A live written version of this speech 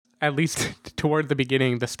at least toward the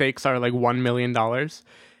beginning, the stakes are like $1 million.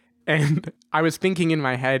 And I was thinking in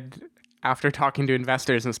my head after talking to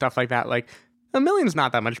investors and stuff like that, like, $1 million's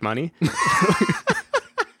not that much money.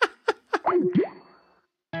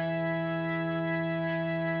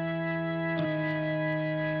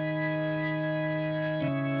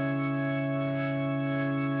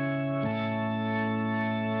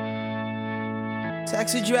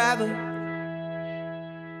 Taxi driver.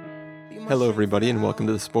 Hello, everybody, and welcome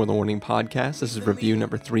to the Spoiler Warning Podcast. This is review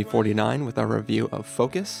number 349 with our review of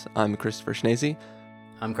Focus. I'm Christopher Schnese.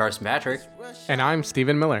 I'm Carson Patrick. And I'm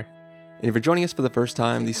Stephen Miller. And if you're joining us for the first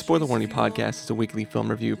time, the Spoiler Warning Podcast is a weekly film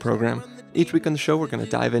review program. Each week on the show, we're going to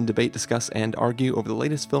dive in, debate, discuss, and argue over the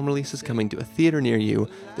latest film releases coming to a theater near you.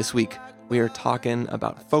 This week, we are talking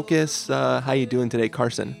about Focus. How you doing today,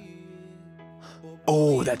 Carson?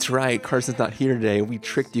 Oh, that's right. Carson's not here today. We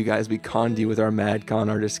tricked you guys. We conned you with our mad con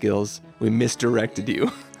artist skills. We misdirected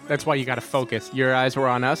you. That's why you got to focus. Your eyes were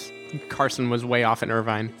on us. Carson was way off in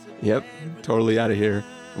Irvine. Yep, totally out of here.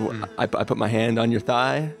 I put my hand on your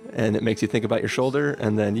thigh, and it makes you think about your shoulder,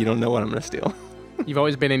 and then you don't know what I'm going to steal. You've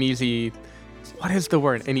always been an easy... What is the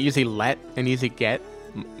word? An easy let? An easy get?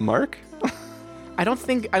 Mark? I don't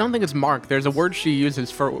think it's Mark. There's a word she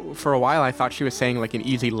uses for a while. I thought she was saying like an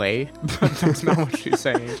easy lay, but that's not what she's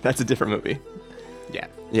saying. That's a different movie. Yeah.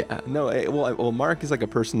 Yeah. No. Well, Mark is like a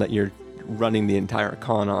person that you're running the entire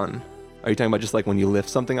con on. Are you talking about just like when you lift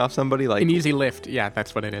something off somebody? Like an easy lift. Yeah,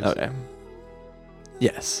 that's what it is. Okay.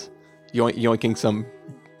 Yes. Yoinking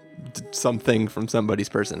something from somebody's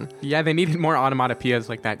person. Yeah, they needed more onomatopoeias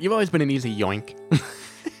like that. You've always been an easy yoink.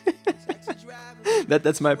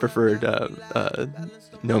 That's my preferred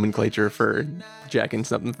nomenclature for jacking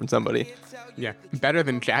something from somebody. Yeah, better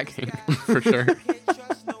than jacking, for sure.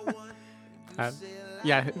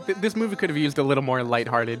 This movie could have used a little more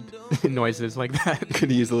lighthearted noises like that.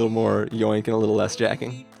 Could have used a little more yoink and a little less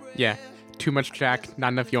jacking. Yeah, too much jack,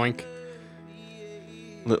 not enough yoink.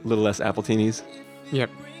 Little less Appletinis.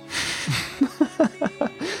 Yep.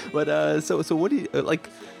 But so what do you like?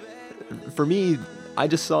 For me, I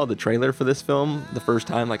just saw the trailer for this film the first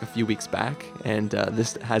time like a few weeks back, and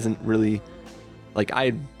this hasn't really, like,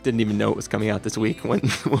 I didn't even know it was coming out this week when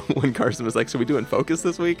when Carson was like, "So we doing Focus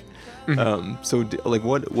this week?"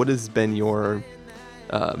 Mm-hmm. What has been your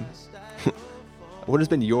what has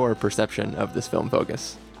been your perception of this film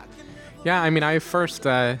Focus? Yeah, I mean, it first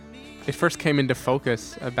came into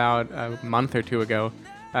focus about a month or two ago.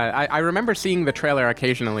 I remember seeing the trailer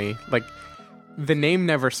occasionally, like. The name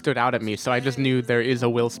never stood out at me, so I just knew there is a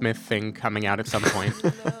Will Smith thing coming out at some point.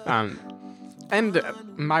 And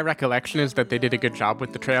my recollection is that they did a good job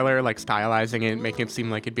with the trailer, like stylizing it, making it seem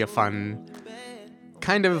like it'd be a fun,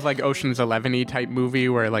 kind of like Ocean's 11-y type movie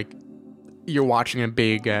where like you're watching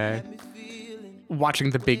watching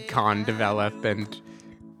the big con develop and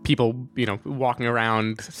people, walking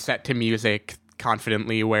around set to music,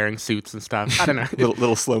 confidently wearing suits and stuff. I don't know.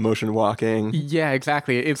 little slow motion walking. Yeah,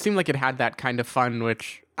 exactly. It seemed like it had that kind of fun,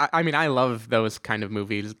 which I mean, I love those kind of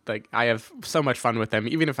movies. Like, I have so much fun with them,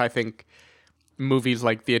 even if I think movies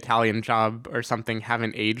like The Italian Job or something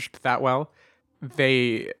haven't aged that well.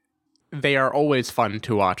 They are always fun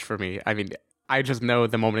to watch for me. I mean, I just know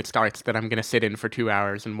the moment it starts that I'm going to sit in for 2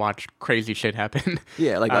 hours and watch crazy shit happen.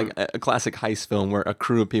 Yeah, like a classic heist film where a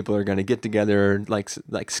crew of people are going to get together, like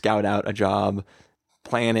scout out a job,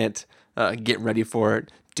 plan it, get ready for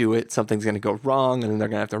it, do it. Something's going to go wrong, and then they're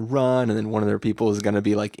going to have to run, and then one of their people is going to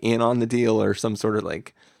be like in on the deal or some sort of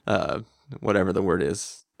like whatever the word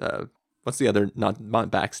is. What's the other, not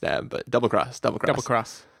backstab, but double cross. Double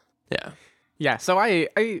cross. Yeah. Yeah, so I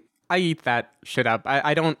eat that shit up.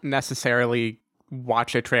 I don't necessarily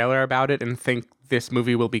watch a trailer about it and think this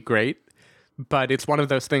movie will be great, but it's one of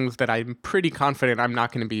those things that I'm pretty confident I'm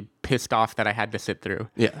not going to be pissed off that I had to sit through.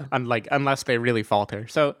 Yeah. Unless they really falter.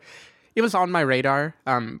 So it was on my radar.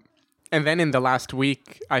 And then in the last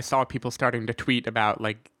week, I saw people starting to tweet about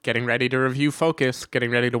like getting ready to review Focus,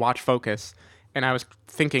 getting ready to watch Focus. And I was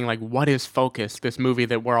thinking, like, what is Focus, this movie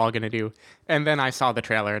that we're all going to do? And then I saw the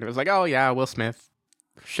trailer and it was like, oh yeah, Will Smith.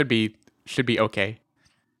 Should be okay.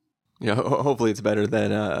 Yeah, hopefully it's better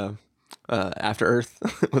than After Earth.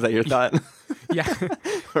 Was that your thought? Yeah.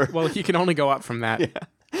 Well, he can only go up from that.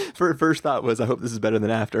 Yeah. First thought was, I hope this is better than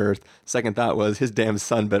After Earth. Second thought was, his damn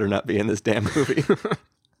son better not be in this damn movie.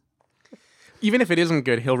 Even if it isn't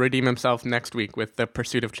good, he'll redeem himself next week with The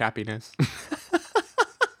Pursuit of Chappiness.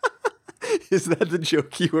 Is that the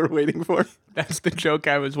joke you were waiting for? That's the joke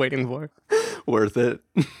I was waiting for. Worth it.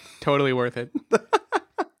 Totally worth it.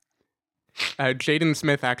 Jaden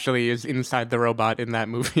Smith actually is inside the robot in that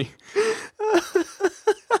movie.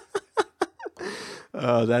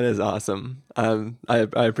 Oh, that is awesome. I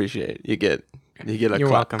appreciate it. You get a You're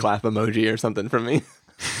welcome. clap emoji or something from me.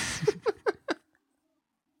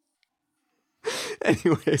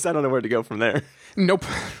 Anyways, I don't know where to go from there. Nope.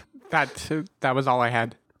 That was all I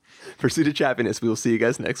had. Pursuit of Chappiness. We will see you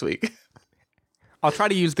guys next week. I'll try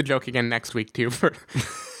to use the joke again next week, too, for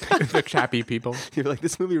the chappy people. You're like,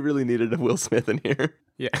 this movie really needed a Will Smith in here.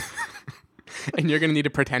 Yeah. And you're going to need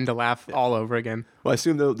to pretend to laugh all over again. Well, I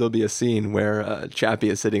assume there'll be a scene where Chappie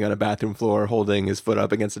is sitting on a bathroom floor holding his foot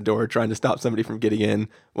up against a door trying to stop somebody from getting in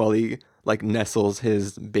while he, like, nestles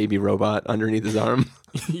his baby robot underneath his arm.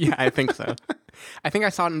 Yeah, I think so. I think I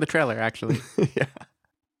saw it in the trailer, actually. Yeah.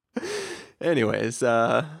 Anyways,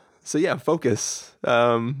 so yeah, Focus.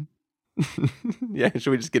 Yeah,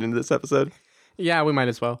 should we just get into this episode? Yeah, we might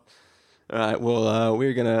as well. All right, well,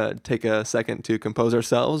 we're going to take a second to compose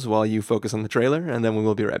ourselves while you focus on the trailer, and then we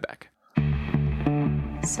will be right back.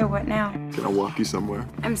 So what now? Can I walk you somewhere?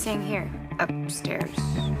 I'm staying here, upstairs.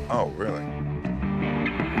 Oh, really?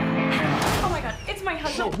 Oh my god, it's my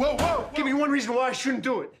husband. Whoa! Give me one reason why I shouldn't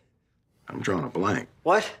do it. I'm drawing a blank.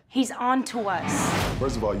 What? He's on to us.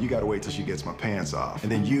 First of all, you gotta wait till she gets my pants off.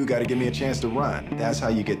 And then you gotta give me a chance to run. That's how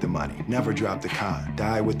you get the money. Never drop the con.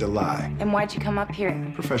 Die with the lie. And why'd you come up here?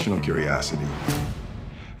 Professional curiosity.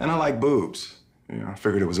 And I like boobs. You know, I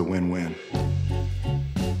figured it was a win-win.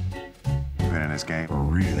 Been in this game for a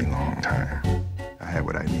really long time. I had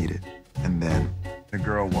what I needed. And then the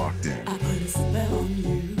girl walked in.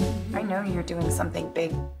 I know you're doing something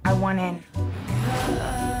big. I want in.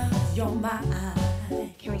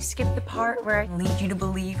 Can we skip the part where I lead you to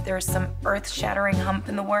believe there's some earth-shattering hump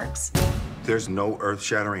in the works? There's no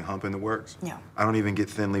earth-shattering hump in the works? No. I don't even get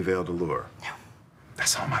thinly veiled allure. No.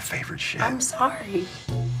 That's all my favorite shit. I'm sorry.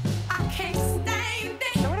 So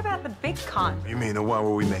what about the big con? You mean the one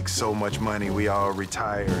where we make so much money we all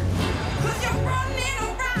retire?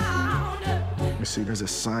 You see, there's a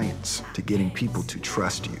science to getting people to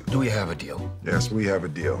trust you. Do we have a deal? Yes, we have a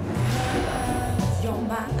deal.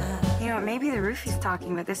 You know, maybe the roofie's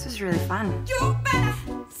talking, but this was really fun.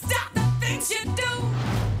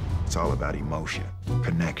 It's all about emotion,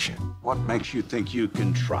 connection. What makes you think you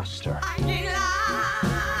can trust her?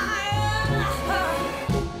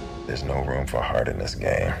 There's no room for heart in this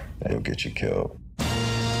game. It'll get you killed.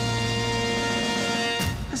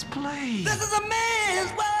 Let's play.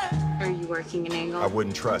 Are you working an angle? I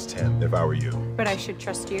wouldn't trust him if I were you. But I should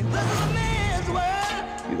trust you.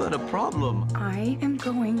 You got a problem. I am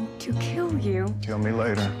going to kill you. Kill me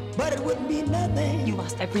later. You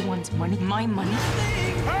lost everyone's money, my money.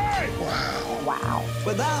 Wow.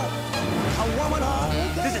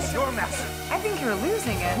 This is your mess. I think you're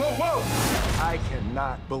losing it. I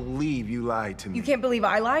cannot believe you lied to me. You can't believe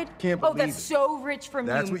I lied? Can't Oh, believe that's it. so rich from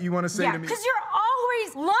you. That's what you want to say yeah, to me? because you're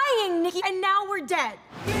always lying, Nikki, and now we're dead.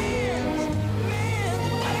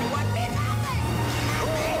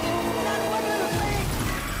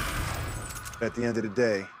 At the end of the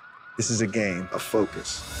day, this is a game of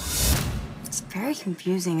focus. It's very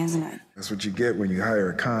confusing, isn't it? That's what you get when you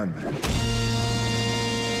hire a con man.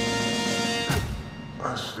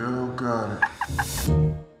 I still got it.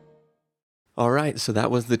 All right, so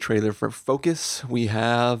that was the trailer for Focus. We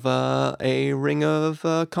have a ring of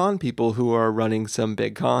con people who are running some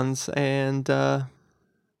big cons, and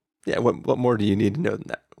yeah, what more do you need to know than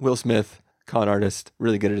that? Will Smith, con artist,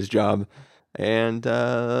 really good at his job, and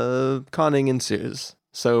conning ensues.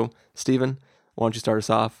 So, Steven, why don't you start us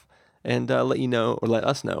off and let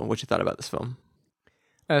us know what you thought about this film?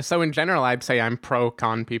 So in general, I'd say I'm pro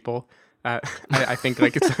con people. I think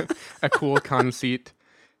like it's a cool conceit.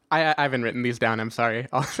 I haven't written these down. I'm sorry.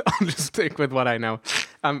 I'll just stick with what I know.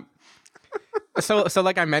 So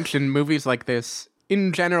like I mentioned, movies like this,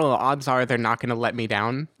 in general, odds are they're not going to let me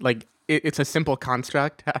down. Like it's a simple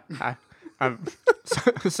construct.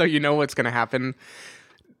 So you know what's going to happen.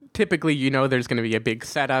 Typically, you know there's going to be a big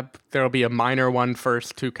setup. There'll be a minor one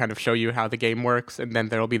first to kind of show you how the game works, and then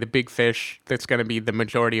there'll be the big fish that's going to be the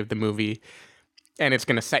majority of the movie, and it's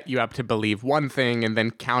going to set you up to believe one thing and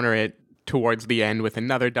then counter it towards the end with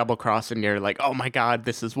another double cross, and you're like, oh my god,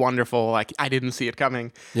 this is wonderful. Like I didn't see it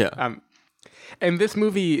coming. Yeah. And this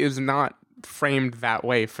movie is not framed that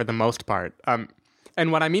way for the most part.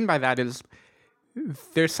 And what I mean by that is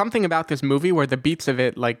there's something about this movie where the beats of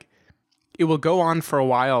it, like, it will go on for a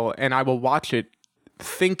while and I will watch it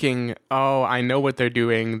thinking, oh, I know what they're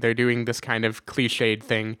doing. They're doing this kind of cliched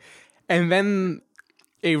thing. And then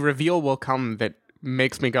a reveal will come that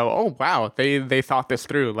makes me go, oh, wow, they thought this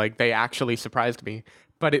through. Like, they actually surprised me.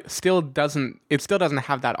 But it still doesn't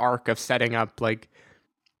have that arc of setting up, like,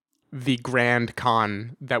 the grand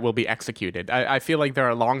con that will be executed. I feel like there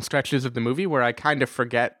are long stretches of the movie where I kind of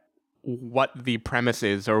forget what the premise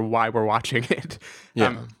is or why we're watching it.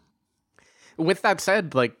 Yeah. With that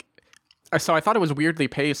said, like, so I thought it was weirdly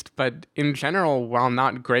paced, but in general, while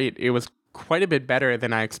not great, it was quite a bit better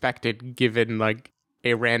than I expected, given like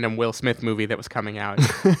a random Will Smith movie that was coming out.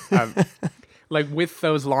 Like with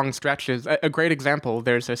those long stretches, a great example,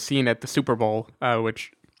 there's a scene at the Super Bowl,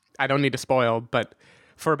 which I don't need to spoil, but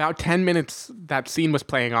for about 10 minutes, that scene was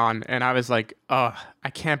playing on, and I was like, oh,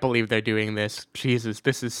 I can't believe they're doing this. Jesus,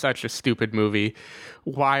 this is such a stupid movie.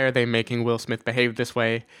 Why are they making Will Smith behave this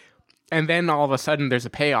way? And then all of a sudden, there's a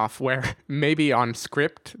payoff where maybe on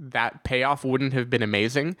script, that payoff wouldn't have been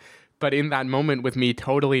amazing, but in that moment with me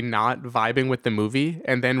totally not vibing with the movie,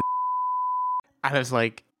 and then I was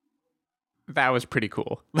like, that was pretty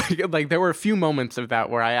cool. Like there were a few moments of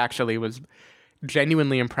that where I actually was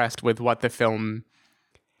genuinely impressed with what the film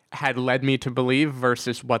had led me to believe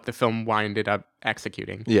versus what the film winded up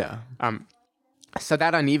executing. Yeah. So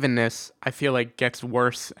that unevenness, I feel like, gets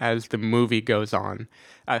worse as the movie goes on.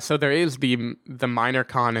 So there is the minor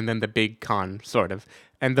con and then the big con, sort of.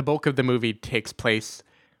 And the bulk of the movie takes place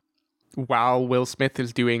while Will Smith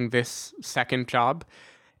is doing this second job.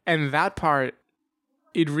 And that part,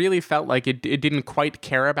 it really felt like it didn't quite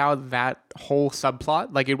care about that whole subplot.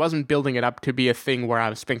 Like, it wasn't building it up to be a thing where I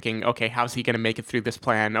was thinking, okay, how's he going to make it through this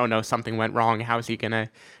plan? Oh no, something went wrong. How's he going to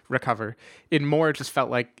recover? It more just felt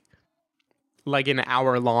like an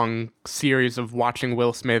hour-long series of watching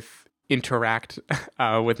Will Smith interact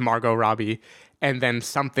with Margot Robbie, and then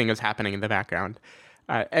something is happening in the background.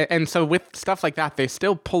 And so with stuff like that, they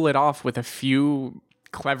still pull it off with a few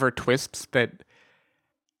clever twists that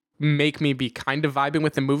make me be kind of vibing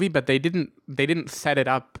with the movie, but they didn't set it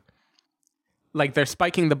up. Like, they're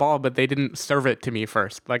spiking the ball, but they didn't serve it to me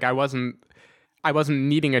first. Like, I wasn't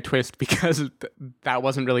needing a twist because that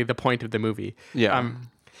wasn't really the point of the movie. Yeah.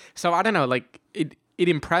 So I don't know, like, it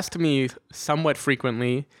impressed me somewhat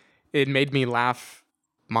frequently. It made me laugh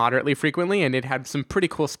moderately frequently, and it had some pretty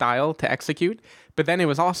cool style to execute. But then it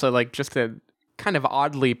was also like just a kind of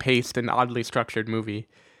oddly paced and oddly structured movie.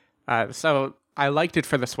 So I liked it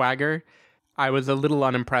for the swagger. I was a little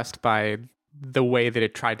unimpressed by the way that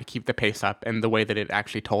it tried to keep the pace up and the way that it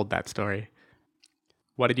actually told that story.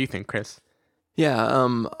 What did you think, Chris? Yeah,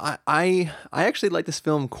 I actually like this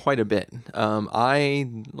film quite a bit. I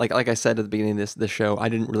like I said at the beginning of this show, I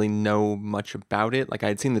didn't really know much about it. Like, I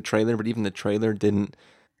had seen the trailer, but even the trailer didn't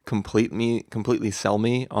completely sell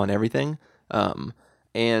me on everything.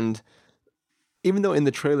 And even though in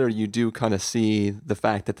the trailer you do kind of see the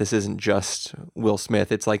fact that this isn't just Will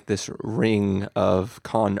Smith, it's like this ring of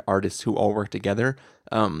con artists who all work together.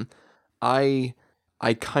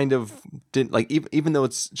 I kind of didn't, like, even though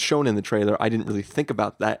it's shown in the trailer, I didn't really think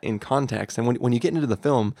about that in context. And when you get into the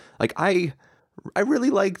film, like, I really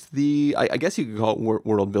liked I guess you could call it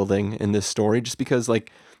world building in this story, just because,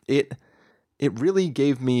 like, it really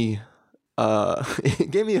gave me it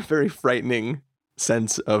gave me a very frightening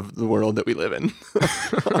sense of the world that we live in.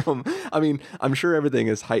 I mean, I'm sure everything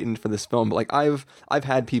is heightened for this film, but like I've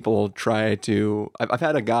had people I've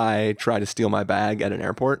had a guy try to steal my bag at an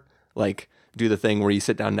airport, like do the thing where you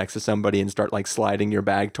sit down next to somebody and start like sliding your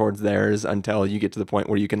bag towards theirs until you get to the point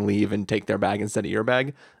where you can leave and take their bag instead of your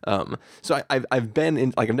bag. So I've been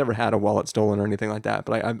in, like, I've never had a wallet stolen or anything like that,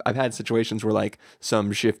 but I've had situations where like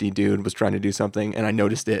some shifty dude was trying to do something and I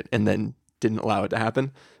noticed it and then didn't allow it to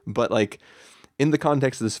happen. But like, in the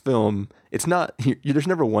context of this film, it's not, there's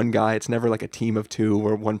never one guy. It's never like a team of two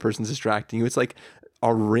where one person's distracting you. It's like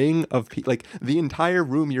a ring of people, like the entire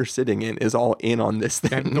room you're sitting in is all in on this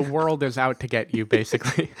thing. And the world is out to get you,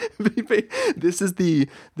 basically. This is the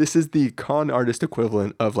con artist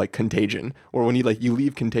equivalent of like Contagion, or when you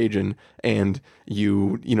leave Contagion and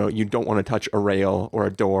you don't want to touch a rail or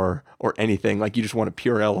a door or anything, like you just want to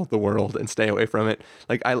Purell the world and stay away from it.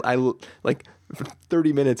 Like I like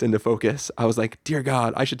 30 minutes into Focus, I was like, dear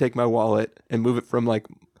God, I should take my wallet and move it from like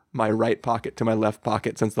my right pocket to my left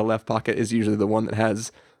pocket, since the left pocket is usually the one that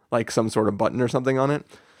has like some sort of button or something on it.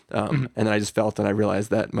 And then I just felt and I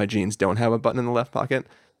realized that my jeans don't have a button in the left pocket.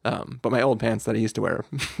 But my old pants that I used to wear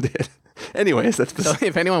did. Anyways, that's so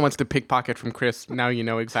if anyone wants to pickpocket from Chris, now you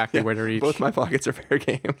know exactly where to reach. Both my pockets are fair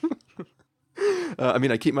game. I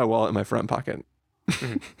mean, I keep my wallet in my front pocket.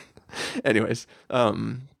 Anyways,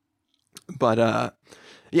 but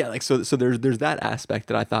yeah, like so there's that aspect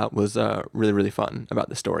that I thought was really, really fun about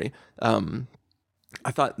the story.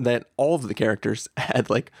 I thought that all of the characters had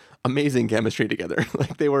like amazing chemistry together.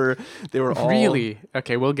 Like they were all Really?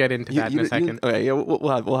 Okay, we'll get into that in a second. Okay, yeah,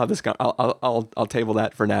 we'll have this. I'll table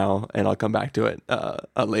that for now, and I'll come back to it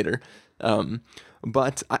later.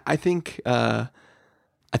 But I think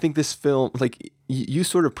this film, like you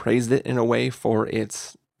sort of praised it in a way for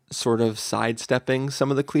its sort of sidestepping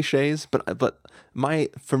some of the cliches. But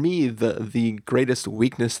for me, the greatest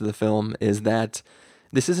weakness of the film is that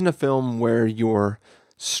this isn't a film where you're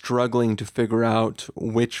struggling to figure out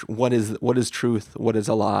what is truth, what is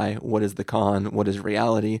a lie, what is the con, what is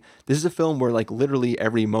reality. This is a film where like literally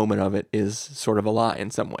every moment of it is sort of a lie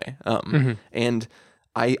in some way. And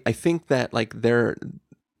I think that like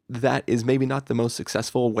that is maybe not the most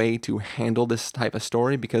successful way to handle this type of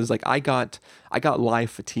story, because like I got lie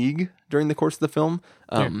fatigue during the course of the film.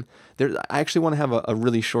 I actually want to have a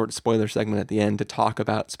really short spoiler segment at the end to talk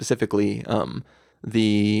about specifically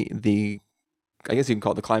the I guess you can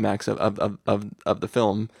call it the climax of the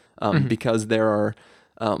film, because there are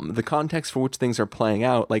the context for which things are playing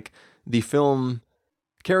out. Like the film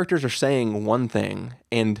characters are saying one thing,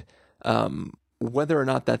 and whether or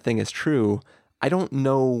not that thing is true, I don't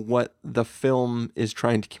know what the film is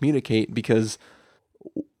trying to communicate, because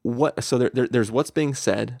there's what's being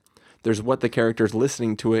said, there's what the characters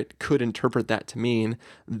listening to it could interpret that to mean,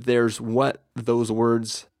 there's what those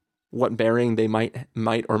words, what bearing they might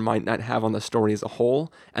or might not have on the story as a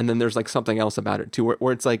whole, and then there's like something else about it too,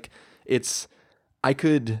 where it's like I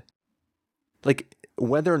could like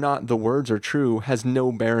whether or not the words are true has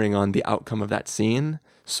no bearing on the outcome of that scene.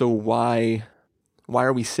 So why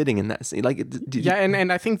are we sitting in that scene? Like,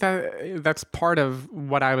 and I think that's part of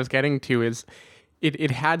what I was getting to is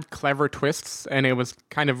it had clever twists, and it was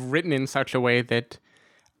kind of written in such a way that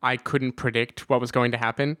I couldn't predict what was going to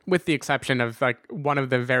happen, with the exception of like one of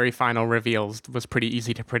the very final reveals was pretty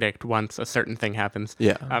easy to predict once a certain thing happens.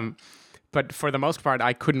 Yeah. But for the most part,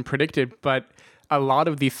 I couldn't predict it. But a lot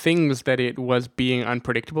of the things that it was being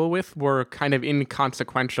unpredictable with were kind of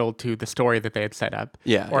inconsequential to the story that they had set up.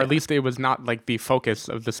 Yeah. Or at least it was not like the focus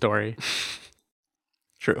of the story.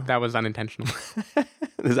 True. That was unintentional.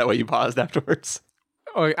 Is that why you paused afterwards?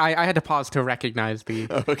 Oh, I had to pause to recognize the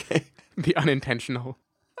the unintentional.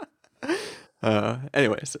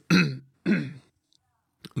 Anyways,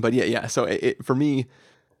 but yeah. So it for me,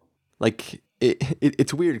 like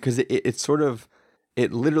it's weird because it sort of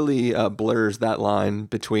it literally blurs that line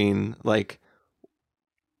between like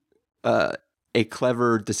a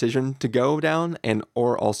clever decision to go down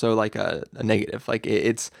or also like a negative. Like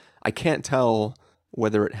I can't tell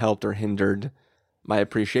whether it helped or hindered my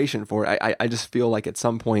appreciation for it. I just feel like at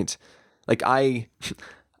some point, like I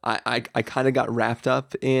kind of got wrapped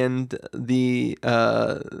up in the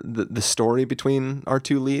story between our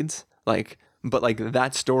two leads, but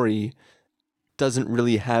that story doesn't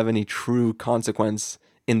really have any true consequence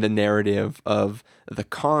in the narrative of the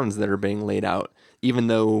cons that are being laid out, even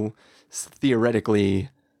though theoretically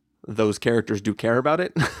those characters do care about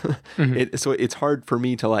it. So it's hard for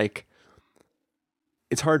me to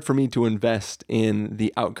invest in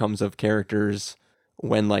the outcomes of characters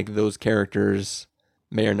when like those characters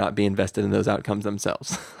may or not be invested in those outcomes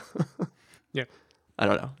themselves. Yeah. I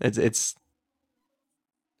don't know.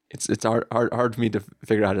 It's hard for me to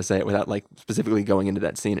figure out how to say it without like specifically going into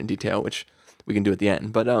that scene in detail, which we can do at the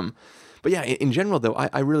end. But yeah, in general though,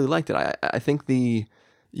 I really liked it. I think you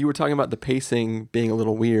were talking about the pacing being a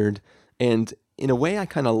little weird, and in a way I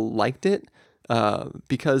kind of liked it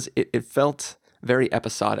because it felt very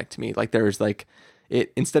episodic to me. Like there's like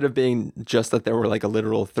it, instead of being just that there were like a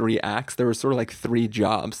literal 3 acts, there were sort of like 3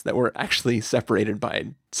 jobs that were actually separated by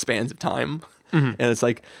spans of time. And it's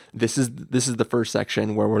like, this is the first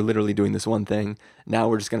section where we're literally doing this one thing. Now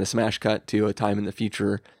we're just going to smash cut to a time in the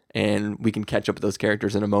future, and we can catch up with those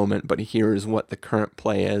characters in a moment, but here's what the current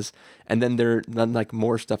play is. And then like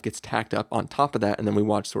more stuff gets tacked up on top of that, and then we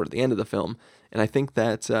watch sort of the end of the film. And I think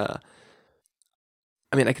that, I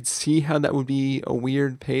mean, I could see how that would be a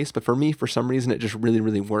weird pace, but for me, for some reason, it just really,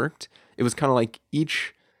 really worked. It was kind of like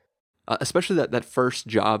each, especially that first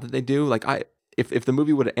job that they do, like if the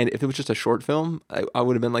movie would have ended, if it was just a short film, I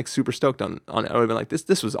would have been like super stoked on it. I would have been like,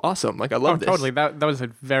 this was awesome. Like I love this. Totally. That was a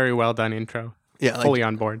very well done intro. Yeah, like, fully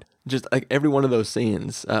on board. Just like every one of those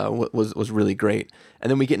scenes was really great. And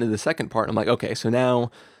then we get into the second part. And I'm like, okay, so now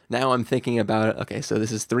I'm thinking about it. Okay, so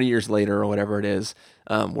this is 3 years later or whatever it is.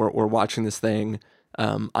 We're watching this thing.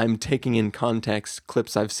 I'm taking in context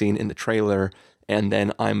clips I've seen in the trailer, and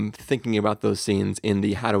then I'm thinking about those scenes in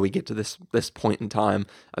the how do we get to this point in time.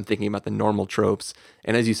 I'm thinking about the normal tropes,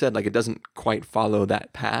 and as you said, like it doesn't quite follow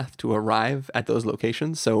that path to arrive at those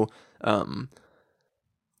locations. So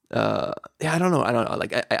I don't know.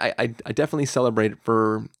 Like I definitely celebrate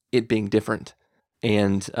for it being different,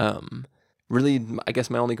 and really, I guess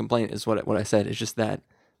my only complaint is what I said is just that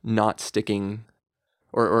not sticking,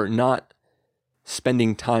 or not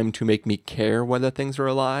spending time to make me care whether things are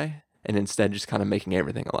a lie, and instead just kind of making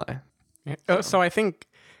everything a lie. So I think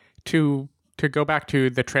to go back to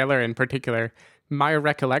the trailer in particular, my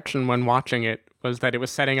recollection when watching it was that it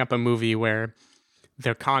was setting up a movie where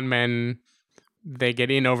they're con men, they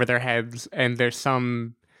get in over their heads, and there's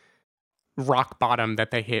some rock bottom that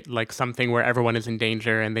they hit, like something where everyone is in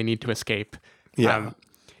danger and they need to escape. Yeah.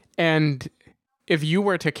 And if you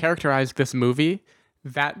were to characterize this movie,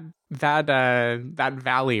 that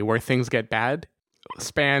valley where things get bad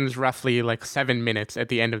spans roughly like 7 minutes at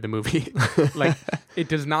the end of the movie. Like, it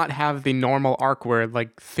does not have the normal arc where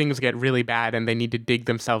like things get really bad and they need to dig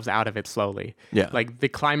themselves out of it slowly. Yeah. Like, the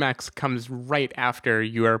climax comes right after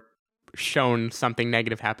you are shown something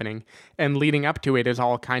negative happening, and leading up to it is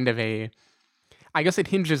all kind of I guess it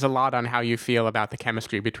hinges a lot on how you feel about the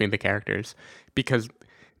chemistry between the characters, because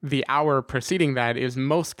the hour preceding that is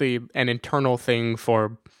mostly an internal thing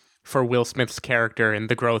for Will Smith's character and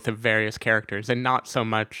the growth of various characters, and not so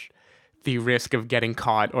much the risk of getting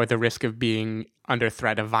caught or the risk of being under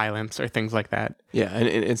threat of violence or things like that. Yeah, and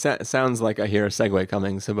it sounds like I hear a segue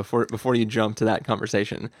coming. So before you jump to that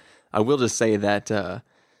conversation, I will just say that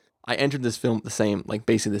I entered this film the same, like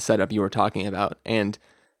basically the setup you were talking about, and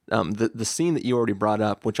the scene that you already brought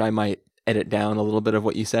up, which I might edit down a little bit of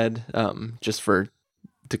what you said, just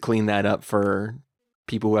to clean that up for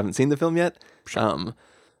people who haven't seen the film yet. Sure.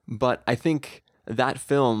 But I think that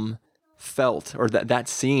film felt, or that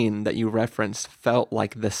scene that you referenced felt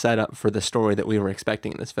like the setup for the story that we were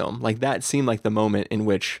expecting in this film. Like, that seemed like the moment in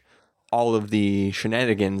which all of the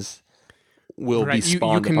shenanigans will be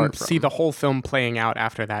spawned you apart can from. see the whole film playing out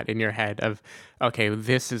after that in your head of, okay,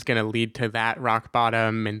 this is going to lead to that rock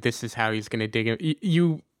bottom, and this is how he's going to dig it.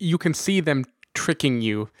 You can see them tricking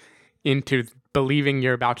you into believing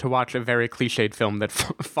you're about to watch a very cliched film that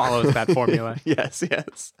follows that formula. Yes.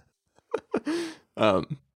 But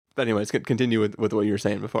anyways, continue with what you were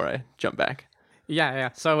saying before I jump back. Yeah.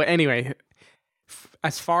 So anyway,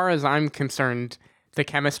 as far as I'm concerned, the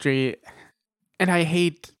chemistry, and I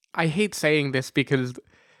hate saying this because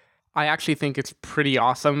I actually think it's pretty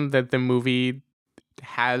awesome that the movie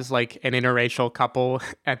has like an interracial couple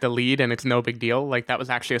at the lead, and it's no big deal. Like, that was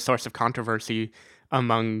actually a source of controversy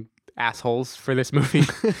among assholes for this movie.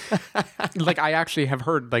 Like, I actually have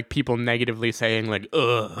heard like people negatively saying like,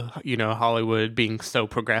 ugh, Hollywood being so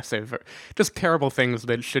progressive, or just terrible things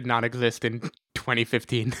that should not exist in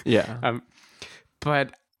 2015. Yeah.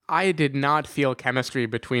 But I did not feel chemistry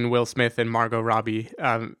between Will Smith and Margot Robbie.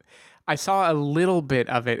 I saw a little bit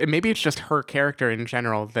of it, and maybe it's just her character in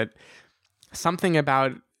general, that something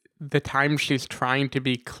about the time she's trying to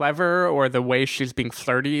be clever or the way she's being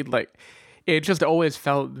flirty, like, it just always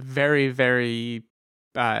felt very, very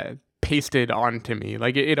pasted onto me.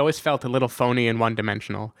 Like, it always felt a little phony and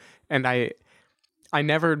one-dimensional. And I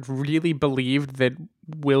never really believed that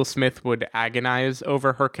Will Smith would agonize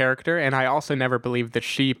over her character, and I also never believed that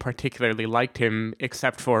she particularly liked him,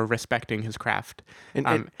 except for respecting his craft.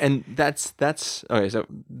 And that's okay. So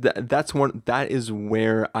that is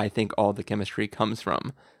where I think all the chemistry comes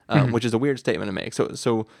from, which is a weird statement to make.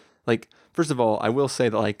 So like, first of all, I will say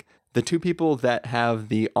that like, the two people that have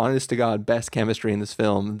the honest to God best chemistry in this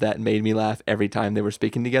film that made me laugh every time they were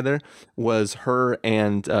speaking together was her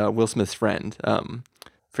and Will Smith's friend.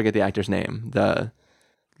 Forget the actor's name. That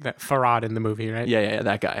Farad in the movie, right? Yeah,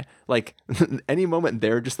 that guy. Like, any moment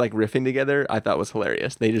they're just like riffing together, I thought was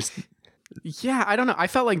hilarious. They just... Yeah, I don't know. I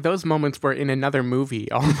felt like those moments were in another movie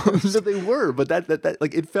almost. So they were, but that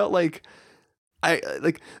like, it felt like...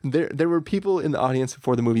 there were people in the audience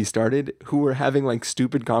before the movie started who were having like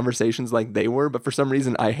stupid conversations like they were, but for some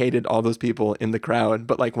reason I hated all those people in the crowd.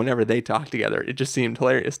 But like, whenever they talked together, it just seemed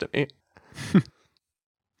hilarious to me.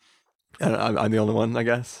 I don't know, I'm the only one, I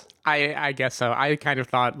guess. I guess so. I kind of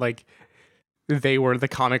thought like they were the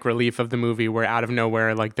comic relief of the movie, where out of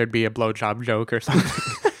nowhere like there'd be a blowjob joke or something.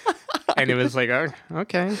 And it was like, oh,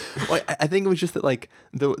 okay. Well, I think it was just that, like,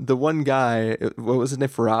 the one guy, what was his name?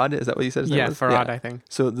 Farad? Is that what you said his name was? Farad, yeah. I think.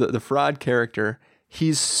 So the Farad character,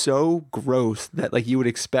 he's so gross that, like, you would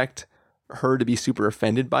expect her to be super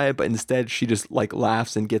offended by it, but instead she just, like,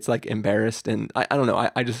 laughs and gets, like, embarrassed. And I don't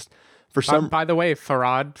know. I just, for some... By the way,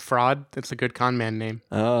 Farad, that's a good con man name.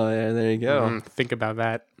 Oh, yeah, there you go. Think about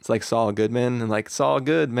that. It's like Saul Goodman and, like, Saul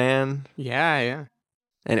Goodman. Yeah.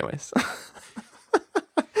 Anyways...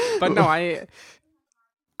 But no, I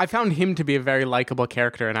found him to be a very likable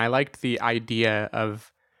character, and I liked the idea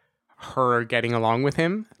of her getting along with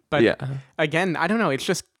him. But Yeah. again, I don't know. It's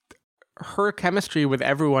just her chemistry with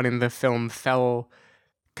everyone in the film fell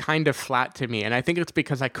kind of flat to me. And I think it's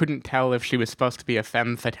because I couldn't tell if she was supposed to be a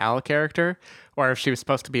femme fatale character or if she was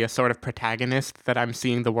supposed to be a sort of protagonist that I'm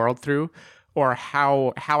seeing the world through, or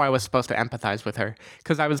how I was supposed to empathize with her.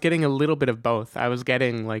 Because I was getting a little bit of both. I was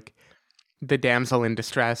getting like the damsel in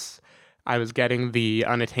distress. I was getting the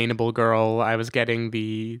unattainable girl. I was getting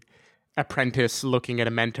the apprentice looking at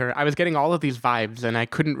a mentor. I was getting all of these vibes, and I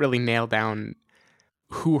couldn't really nail down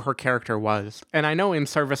who her character was. And I know in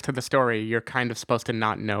service to the story, you're kind of supposed to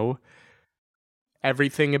not know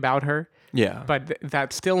everything about her. Yeah. But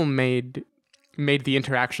that still made the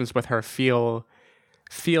interactions with her feel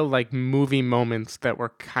like movie moments that were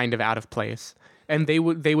kind of out of place. And they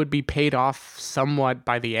would be paid off somewhat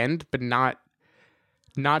by the end, but not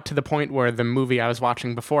to the point where the movie I was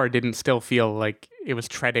watching before didn't still feel like it was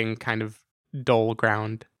treading kind of dull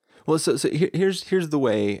ground. Well, so here's the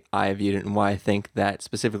way I viewed it and why I think that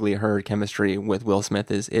specifically her chemistry with Will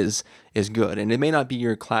Smith is good. And it may not be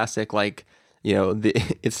your classic, like, you know,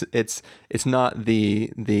 it's not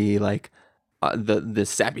the like the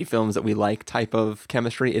sappy films that we like type of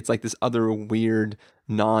chemistry. It's like this other weird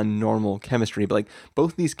non-normal chemistry. But like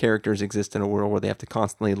both these characters exist in a world where they have to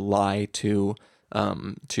constantly lie to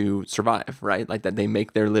survive, right? Like that they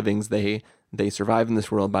make their livings, they survive in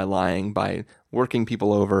this world by lying, by working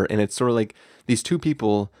people over. And it's sort of like these two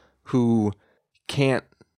people who can't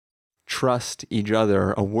trust each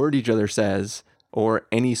other, a word each other says, or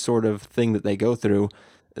any sort of thing that they go through.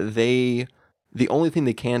 The only thing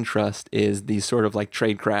they can trust is the sort of like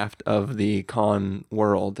tradecraft of the con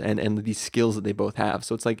world and these skills that they both have.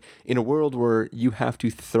 So it's like in a world where you have to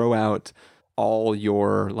throw out all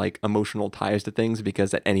your like emotional ties to things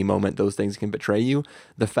because at any moment those things can betray you.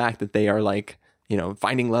 The fact that they are like, you know,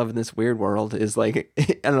 finding love in this weird world is like,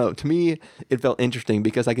 I don't know, to me it felt interesting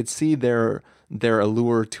because I could see their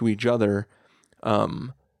allure to each other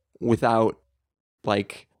without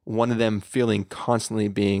like one of them feeling constantly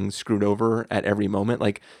being screwed over at every moment.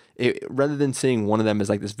 Like rather than seeing one of them as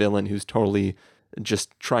like this villain who's totally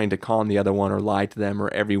just trying to con the other one or lie to them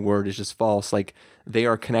or every word is just false, like they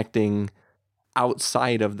are connecting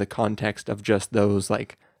outside of the context of just those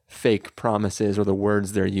like fake promises or the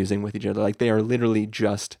words they're using with each other. Like they are literally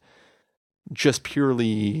just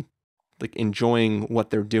purely like enjoying what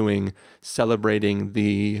they're doing, celebrating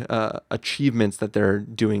the achievements that they're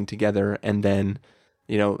doing together, and then,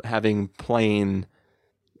 you know, having plain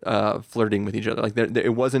flirting with each other. Like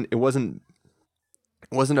it wasn't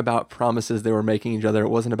about promises they were making each other. It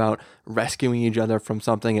wasn't about rescuing each other from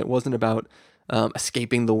something. It wasn't about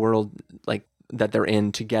escaping the world like that they're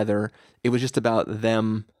in together. It was just about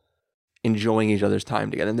them enjoying each other's time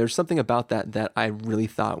together. And there's something about that I really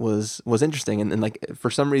thought was interesting. And like for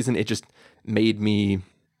some reason it just made me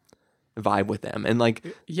vibe with them. And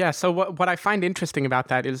like, yeah. So what I find interesting about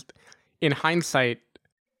that is, in hindsight,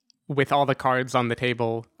 with all the cards on the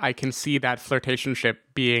table, I can see that flirtationship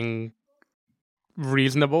being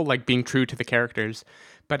reasonable, like being true to the characters.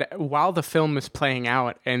 But while the film is playing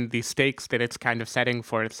out and the stakes that it's kind of setting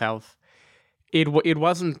for itself, it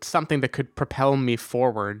wasn't something that could propel me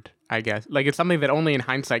forward, I guess. Like it's something that only in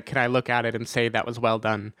hindsight can I look at it and say that was well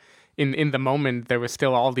done. In the moment, there was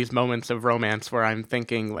still all these moments of romance where I'm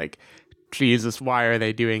thinking like, Jesus, why are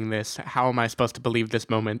they doing this? How am I supposed to believe this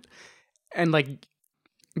moment? And like,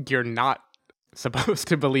 you're not supposed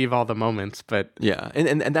to believe all the moments, but yeah.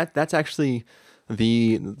 And that's actually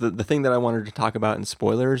the thing that I wanted to talk about in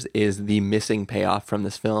spoilers is the missing payoff from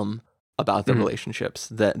this film about the relationships.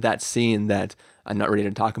 That scene that I'm not ready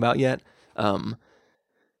to talk about yet.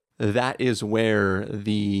 That is where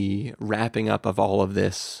the wrapping up of all of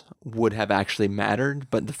this would have actually mattered,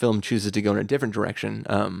 but the film chooses to go in a different direction.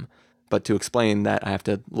 But to explain that, I have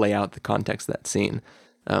to lay out the context of that scene.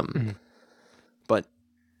 But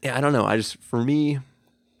yeah, I don't know. I just, for me,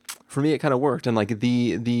 it kind of worked. And like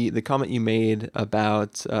the comment you made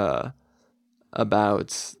about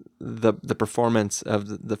the performance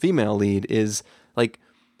of the female lead is like,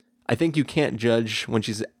 I think you can't judge when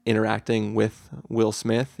she's interacting with Will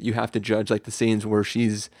Smith. You have to judge like the scenes where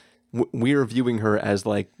we're viewing her as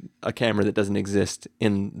like a camera that doesn't exist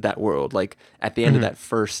in that world. Like at the end of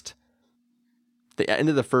the end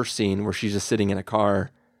of the first scene where she's just sitting in a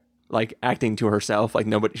car, like acting to herself, like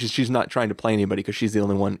nobody, she's not trying to play anybody because she's the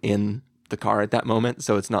only one in the car at that moment.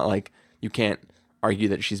 So it's not like you can't argue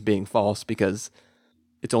that she's being false because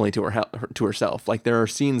it's only to herself. Like there are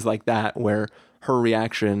scenes like that where her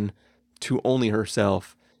reaction to only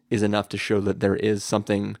herself is enough to show that there is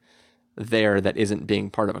something there that isn't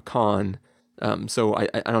being part of a con. So I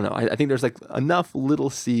don't know. I think there's like enough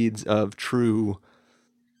little seeds of true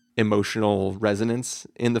emotional resonance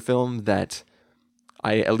in the film that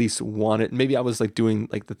I at least wanted. Maybe I was like doing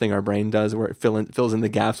like the thing our brain does where it fills in the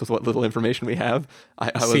gaps with what little information we have.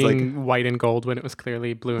 I was seeing like white and gold when it was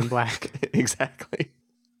clearly blue and black. exactly.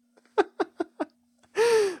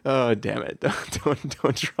 Oh, damn it.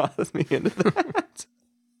 Don't draw me into that.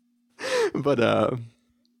 But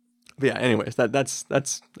yeah, anyways, that's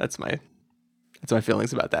my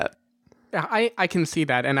feelings about that. Yeah, I can see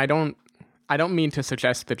that, and I don't mean to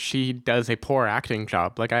suggest that she does a poor acting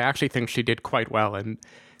job. Like, I actually think she did quite well, and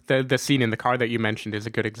the scene in the car that you mentioned is a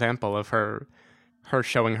good example of her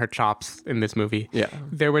showing her chops in this movie. Yeah.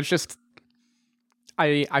 There was just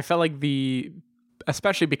I felt like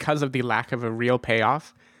especially because of the lack of a real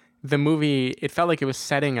payoff, the movie, it felt like it was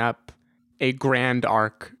setting up a grand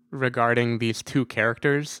arc regarding these two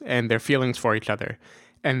characters and their feelings for each other.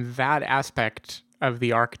 And that aspect of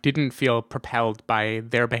the arc didn't feel propelled by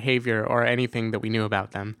their behavior or anything that we knew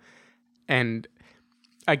about them. And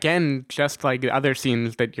again, just like other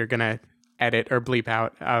scenes that you're going to edit or bleep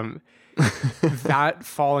out, that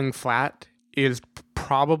falling flat is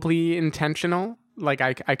probably intentional. Like,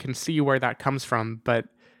 I can see where that comes from, but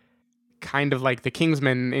kind of like the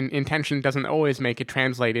Kingsman, intention doesn't always make it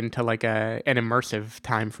translate into like an immersive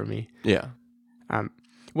time for me. Yeah.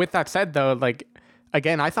 With that said, though, like,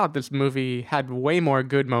 again, I thought this movie had way more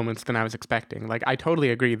good moments than I was expecting. Like, I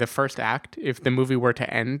totally agree. The first act, if the movie were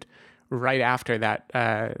to end right after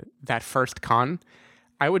that first con,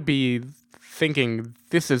 I would be thinking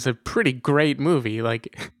this is a pretty great movie.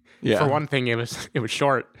 Like, yeah. For one thing, it was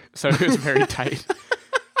short, so it was very tight.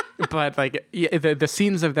 But like, yeah, the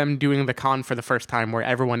scenes of them doing the con for the first time, where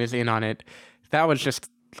everyone is in on it, that was just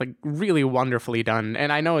like really wonderfully done.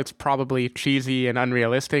 And I know it's probably cheesy and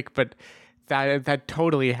unrealistic, but that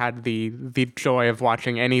totally had the joy of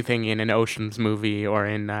watching anything in an Ocean's movie or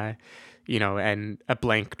in and a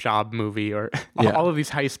Blank Job movie or all of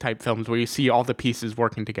these heist type films where you see all the pieces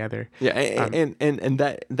working together. Yeah, and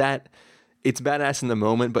that it's badass in the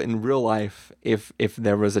moment, but in real life, if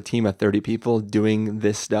there was a team of 30 people doing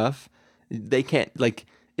this stuff, they can't, like,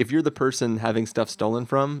 if you're the person having stuff stolen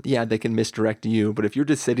from, yeah, they can misdirect you. But if you're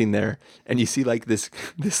just sitting there and you see like this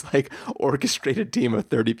like orchestrated team of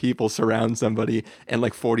 30 people surround somebody and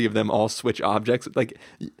like 40 of them all switch objects, like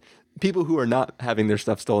people who are not having their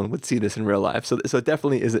stuff stolen would see this in real life. So it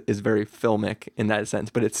definitely is very filmic in that sense,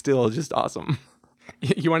 but it's still just awesome.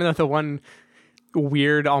 You want to know the one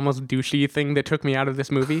weird, almost douchey thing that took me out of this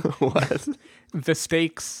movie? What? The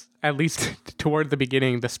stakes, at least toward the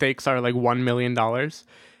beginning, the stakes are like $1 million.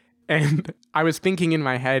 And I was thinking in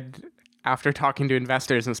my head, after talking to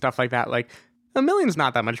investors and stuff like that, like, $1 million's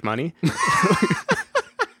not that much money.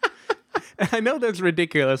 And I know that's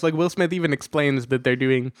ridiculous. Like, Will Smith even explains that they're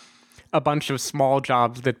doing a bunch of small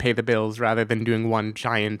jobs that pay the bills rather than doing one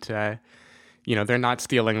giant, they're not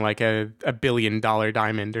stealing like a $1 billion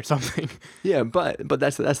diamond or something. Yeah, but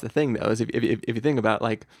that's the thing though, is if you think about,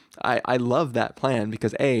 like, I love that plan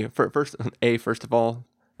because first of all,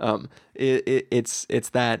 it's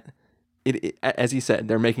that it as you said,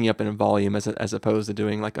 they're making up in a volume as opposed to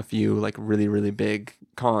doing like a few like really really big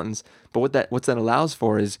cons. But what that allows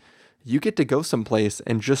for is you get to go someplace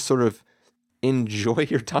and just sort of enjoy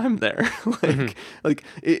your time there. Like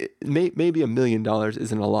maybe $1 million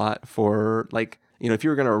isn't a lot for, like, if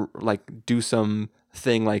you're gonna like do some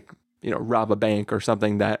thing like rob a bank or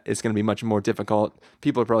something that is going to be much more difficult.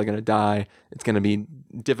 People are probably going to die. It's going to be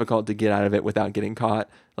difficult to get out of it without getting caught.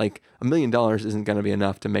 Like $1 million isn't going to be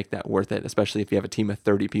enough to make that worth it, especially if you have a team of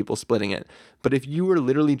 30 people splitting it. But if you were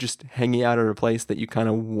literally just hanging out at a place that you kind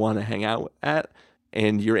of want to hang out at,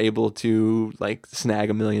 and you're able to like snag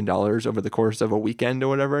 $1 million over the course of a weekend or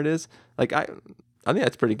whatever it is, like I think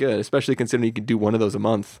that's pretty good, especially considering you could do one of those a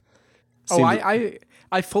month.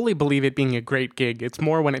 I fully believe it being a great gig. It's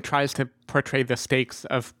more when it tries to portray the stakes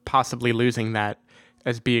of possibly losing that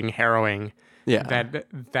as being harrowing. Yeah.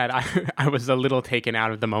 That I was a little taken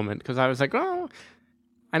out of the moment because I was like, oh,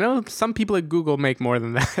 I know some people at Google make more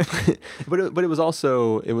than that. but it was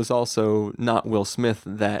also not Will Smith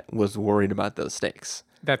that was worried about those stakes.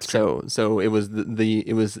 That's true. So it was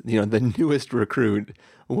the newest recruit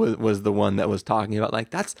was the one that was talking about, like,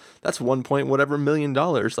 that's $1 million,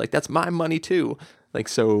 like that's my money too. Like,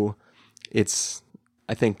 so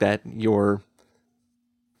I think that your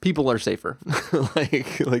people are safer.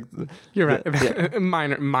 like you're right. Yeah.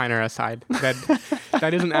 minor aside.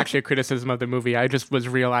 That isn't actually a criticism of the movie. I just was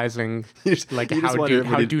realizing how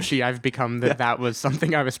douchey I've become that was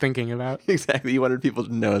something I was thinking about. Exactly. You wanted people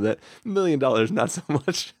to know that $1 million, not so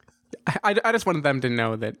much. I just wanted them to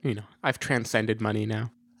know that, I've transcended money now.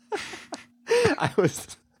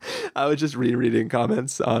 I was just rereading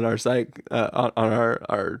comments on our site, on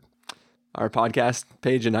our podcast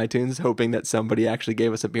page in iTunes, hoping that somebody actually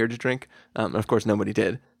gave us a beer to drink. Of course, nobody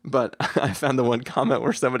did. But I found the one comment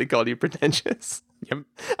where somebody called you pretentious. Yep.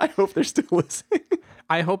 I hope they're still listening.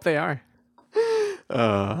 I hope they are.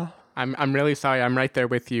 I'm really sorry. I'm right there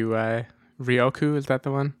with you. Ryoku, is that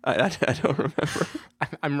the one? I don't remember.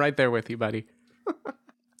 I'm right there with you, buddy.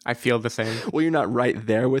 I feel the same. Well, you're not right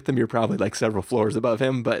there with him. You're probably like several floors above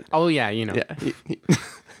him, but... Oh, yeah, you know. Yeah.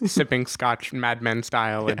 Sipping scotch Mad Men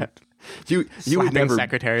style and you would never...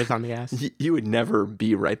 secretaries on the ass. You would never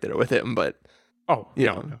be right there with him, but... Oh, you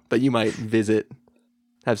no, know, no. But you might visit,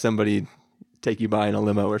 have somebody take you by in a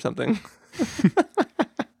limo or something.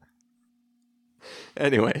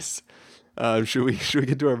 Anyways, should we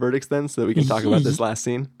get to our verdicts then, so that we can talk about this last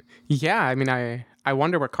scene? Yeah, I mean, I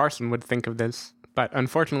wonder what Carson would think of this, but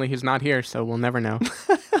unfortunately he's not here, so we'll never know.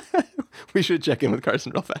 We should check in with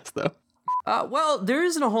Carson real fast, though. Well, there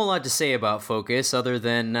isn't a whole lot to say about Focus other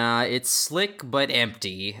than it's slick but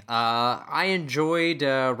empty. I enjoyed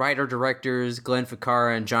writer-directors Glenn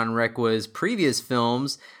Ficarra and John Requa's previous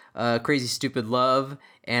films, Crazy Stupid Love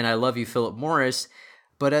and I Love You, Philip Morris,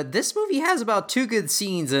 but this movie has about 2 good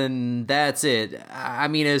scenes and that's it. I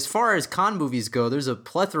mean, as far as con movies go, there's a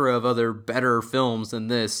plethora of other better films than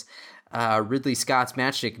this. Ridley Scott's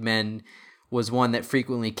Matchstick Men was one that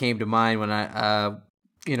frequently came to mind when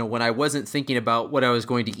I wasn't thinking about what I was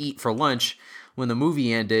going to eat for lunch when the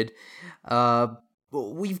movie ended.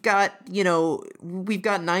 We've got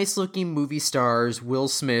nice looking movie stars, Will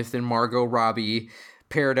Smith and Margot Robbie,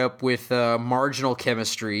 paired up with marginal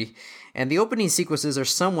chemistry. And the opening sequences are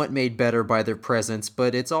somewhat made better by their presence,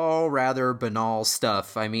 but it's all rather banal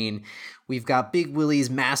stuff. I mean, we've got Big Willie's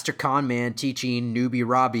master con man teaching newbie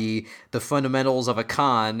Robbie the fundamentals of a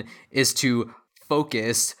con is to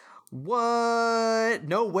focus. What?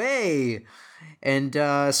 No way. And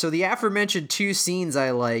so the aforementioned 2 scenes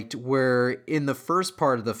I liked were in the first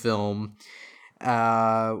part of the film.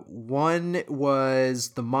 One was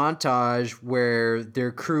the montage where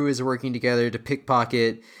their crew is working together to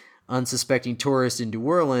pickpocket unsuspecting tourists in New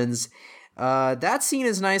Orleans. That scene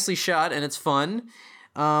is nicely shot and it's fun.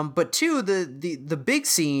 But 2, the big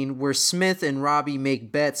scene where Smith and Robbie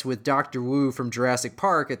make bets with Dr. Wu from Jurassic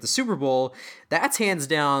Park at the Super Bowl, that's hands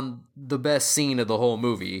down the best scene of the whole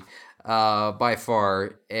movie, by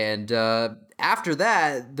far. And after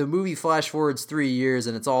that, the movie flash forwards 3 years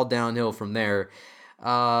and it's all downhill from there.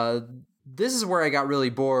 This is where I got really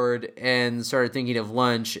bored and started thinking of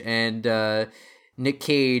lunch and Nick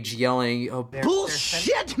Cage yelling,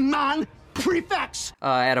 Bullshit, man! Prefects!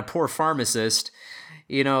 At a poor pharmacist.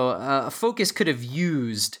 You know, Focus could have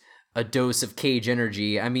used a dose of Cage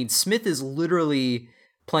energy. I mean, Smith is literally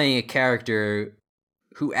playing a character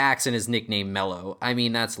who acts in his nickname Mello. I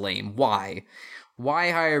mean, that's lame. Why?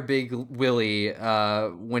 Why hire Big Willie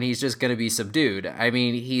when he's just going to be subdued? I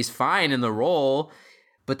mean, he's fine in the role,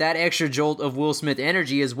 but that extra jolt of Will Smith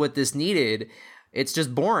energy is what this needed. It's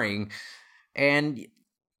just boring. And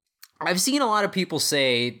I've seen a lot of people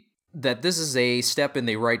say that this is a step in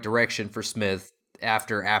the right direction for Smith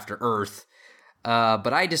after Earth,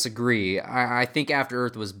 but I disagree. I think After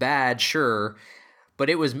Earth was bad, sure, but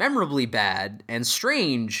it was memorably bad and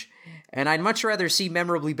strange, and I'd much rather see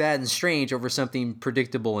memorably bad and strange over something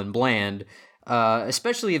predictable and bland,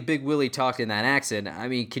 especially if Big Willie talked in that accent. I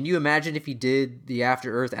mean, can you imagine if he did the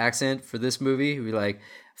After Earth accent for this movie? He'd be like,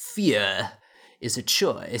 fear is a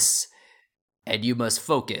choice, and you must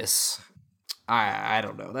focus. I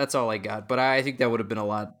don't know. That's all I got, but I think that would have been a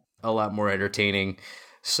lot more entertaining.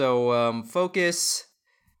 So, Focus,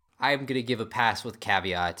 I'm going to give a pass with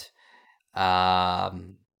caveat. Yeah,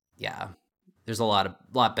 there's a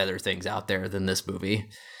lot better things out there than this movie.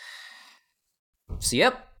 So,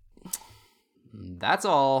 yep, that's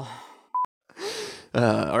all.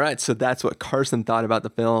 All right, so that's what Carson thought about the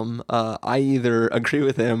film. I either agree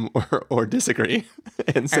with him or disagree.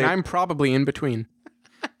 And I'm probably in between.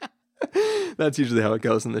 That's usually how it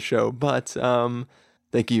goes in the show. But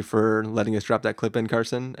thank you for letting us drop that clip in,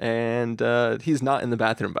 Carson. And he's not in the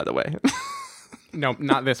bathroom, by the way. No,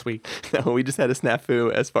 not this week. No, we just had a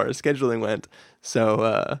snafu as far as scheduling went.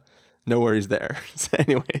 So no worries there. So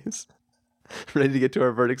anyways, ready to get to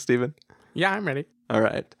our verdict, Stephen? Yeah, I'm ready. All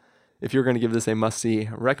right. If you're going to give this a must-see,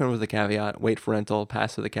 recommend with a caveat, wait for rental,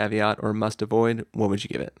 pass with a caveat, or must avoid, what would you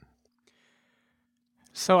give it?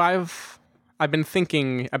 So I've been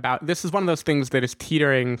thinking about, this is one of those things that is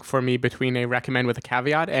teetering for me between a recommend with a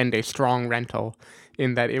caveat and a strong rental,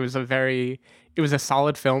 in that it was a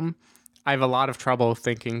solid film. I have a lot of trouble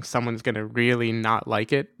thinking someone's going to really not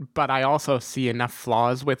like it, but I also see enough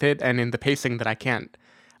flaws with it and in the pacing that I can't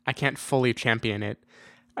I can't fully champion it.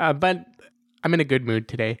 But I'm in a good mood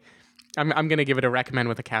today. I'm going to give it a recommend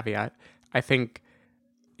with a caveat. I think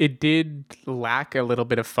it did lack a little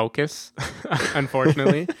bit of focus,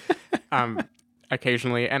 unfortunately,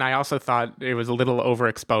 occasionally. And I also thought it was a little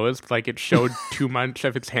overexposed. Like it showed too much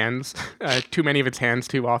of its hands, too many of its hands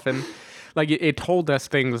too often. Like it told us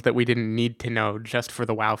things that we didn't need to know just for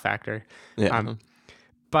the wow factor. Yeah.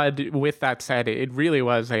 But with that said, it really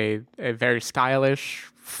was a very stylish,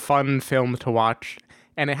 fun film to watch.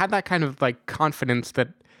 And it had that kind of like confidence that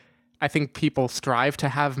I think people strive to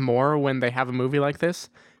have more when they have a movie like this.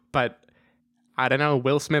 But I don't know,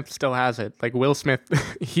 Will Smith still has it. Like Will Smith,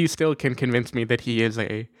 he still can convince me that he is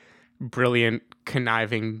a brilliant,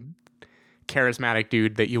 conniving, charismatic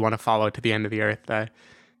dude that you want to follow to the end of the earth.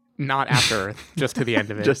 Not after Earth, just to the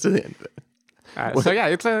end of it. Just to the end of it. So yeah,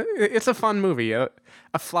 it's a fun movie, a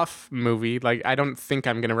fluff movie. Like I don't think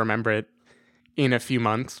I'm gonna remember it in a few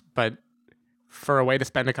months, but for a way to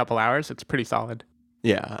spend a couple hours, it's pretty solid.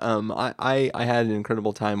 Yeah, I had an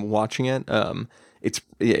incredible time watching it.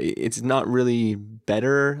 It's not really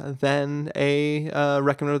better than a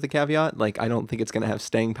recommend with a caveat. Like I don't think it's gonna have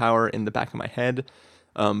staying power in the back of my head.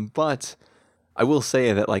 But I will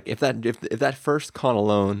say that like if that first con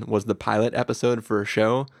alone was the pilot episode for a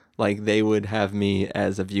show, like they would have me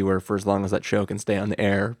as a viewer for as long as that show can stay on the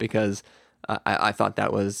air, because I thought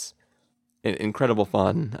that was incredible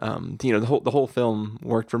fun. The whole film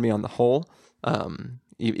worked for me on the whole.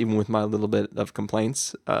 Even with my little bit of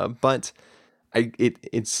complaints, but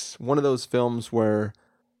it's one of those films where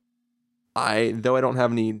though I don't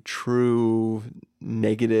have any true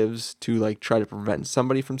negatives to like try to prevent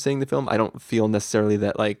somebody from seeing the film, I don't feel necessarily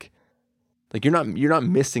that like you're not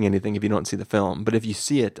missing anything if you don't see the film. But if you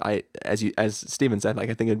see it, as Steven said,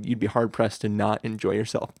 like I think you'd be hard pressed to not enjoy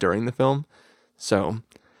yourself during the film. So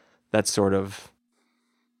that's sort of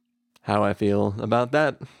how I feel about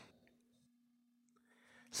that.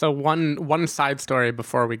 So one side story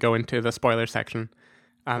before we go into the spoiler section,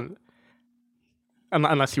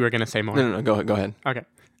 unless you were going to say more. No, go ahead. Okay.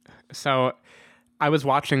 So I was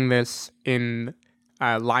watching this in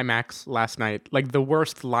Limax last night, like the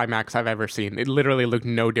worst Limax I've ever seen. It literally looked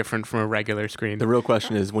no different from a regular screen. The real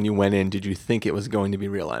question is, when you went in, did you think it was going to be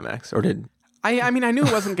real IMAX, or did... I mean, I knew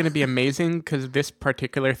it wasn't going to be amazing because this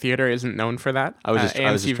particular theater isn't known for that. I was just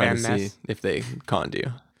trying to see if they conned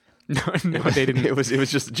you. No, they didn't. It was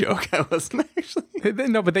just a joke. I wasn't actually.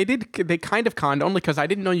 No, but they did. They kind of conned, only because I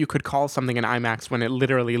didn't know you could call something an IMAX when it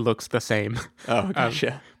literally looks the same. Oh,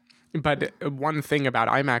 gotcha. But one thing about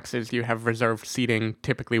IMAX is you have reserved seating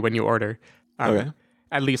typically when you order. Okay.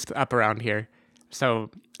 At least up around here. So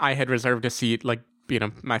I had reserved a seat, like,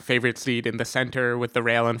 my favorite seat in the center with the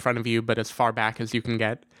rail in front of you, but as far back as you can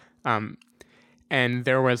get. And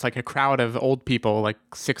there was like a crowd of old people, like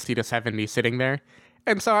 60 to 70 sitting there.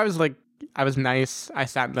 And so I was nice. I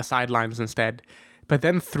sat in the sidelines instead. But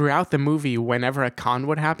then throughout the movie, whenever a con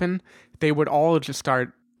would happen, they would all just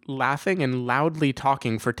start laughing and loudly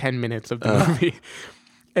talking for 10 minutes of the movie.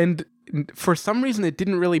 And for some reason, it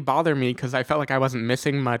didn't really bother me because I felt like I wasn't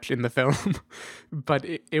missing much in the film. But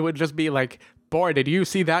it would just be like, boy, did you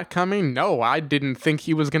see that coming? No, I didn't think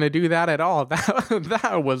he was going to do that at all.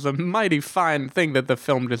 That was a mighty fine thing that the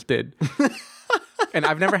film just did. And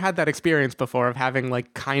I've never had that experience before of having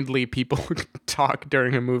like kindly people talk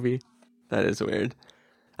during a movie. That is weird.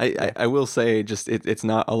 I will say, just it's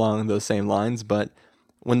not along those same lines, but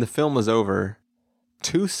when the film was over,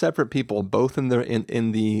 two separate people, both in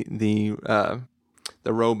the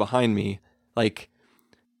row behind me, like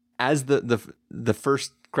as the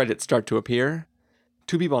first credits start to appear,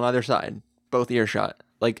 two people on either side, both earshot,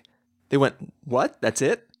 like they went, "What? That's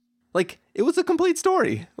it?" Like it was a complete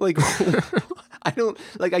story. Like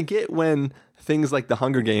I get when things like the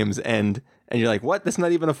Hunger Games end and you're like, what? That's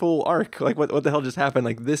not even a full arc. Like what the hell just happened?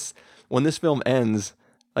 Like when this film ends,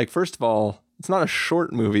 like first of all, it's not a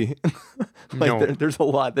short movie. No. There's a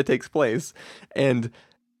lot that takes place. And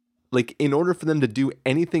like in order for them to do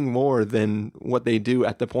anything more than what they do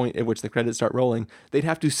at the point at which the credits start rolling, they'd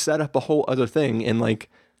have to set up a whole other thing. And like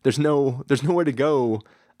there's nowhere to go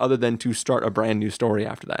other than to start a brand new story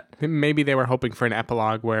after that. Maybe they were hoping for an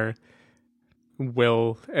epilogue where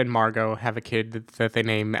Will and Margot have a kid that they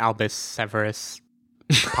name Albus Severus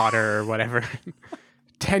Potter or whatever.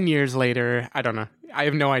 10 years later, I don't know. I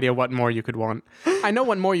have no idea what more you could want. I know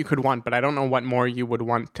what more you could want, but I don't know what more you would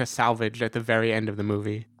want to salvage at the very end of the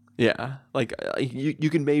movie. Yeah, like you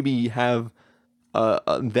could maybe have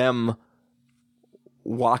them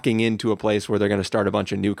walking into a place where they're going to start a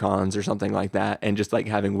bunch of new cons or something like that, and just like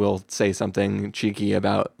having Will say something cheeky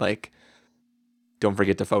about like, don't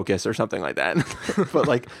forget to focus or something like that.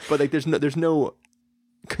 but there's no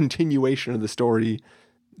continuation of the story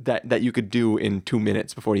that you could do in 2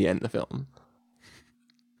 minutes before you end the film.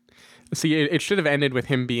 See, it should have ended with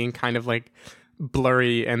him being kind of like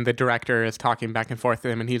blurry, and the director is talking back and forth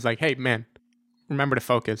with him, and he's like, "Hey, man, remember to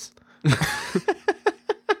focus."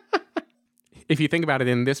 If you think about it,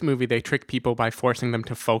 in this movie, they trick people by forcing them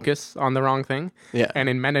to focus on the wrong thing. Yeah. And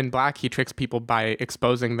in Men in Black, he tricks people by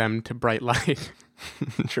exposing them to bright light.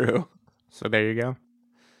 True. So there you go.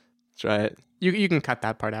 That's right. You can cut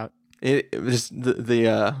that part out. It was just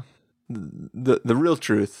the real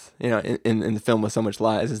truth, in the film with so much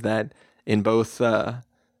lies, is that in both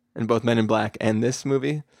Men in Black and this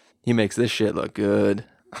movie, he makes this shit look good.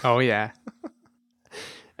 Oh yeah.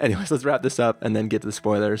 Anyways, let's wrap this up and then get to the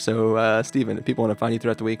spoilers. So, Steven, if people want to find you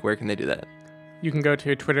throughout the week, where can they do that? You can go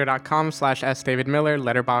to twitter.com/sdavidmiller,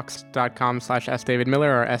 letterboxd.com/sdavidmiller,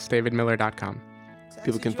 or sdavidmiller.com.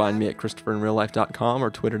 People can find me at ChristopherInRealLife.com or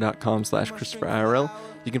twitter.com/ChristopherIRL.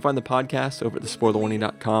 You can find the podcast over at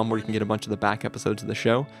thespoilerwarning.com, where you can get a bunch of the back episodes of the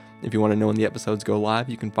show. If you want to know when the episodes go live,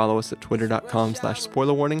 you can follow us at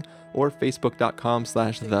twitter.com/spoilerwarning or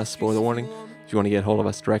facebook.com/thespoilerwarning. If you want to get a hold of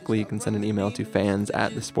us directly, you can send an email to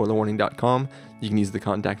fans@thespoilerwarning.com. You can use the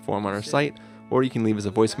contact form on our site, or you can leave us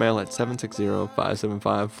a voicemail at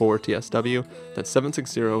 760-575-4TSW. That's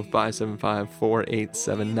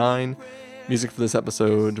 760-575-4879. Music for this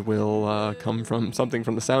episode will come from something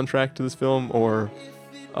from the soundtrack to this film, or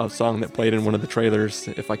a song that played in one of the trailers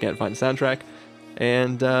if I can't find the soundtrack.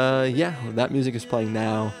 And that music is playing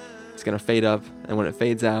now. It's going to fade up, and when it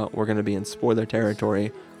fades out, we're going to be in spoiler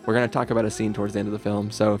territory. We're going to talk about a scene towards the end of the film,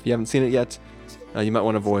 so if you haven't seen it yet, you might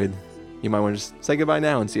want to avoid. You might want to just say goodbye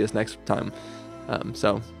now and see us next time.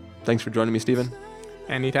 So thanks for joining me, Steven.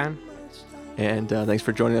 Anytime. And thanks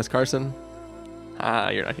for joining us, Carson.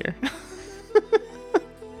 You're not here.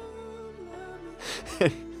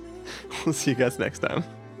 We'll see you guys next time.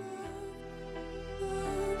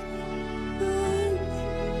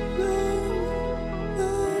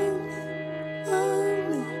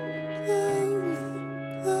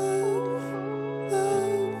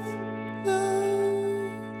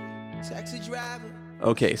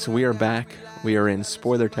 Okay, so we are back. We are in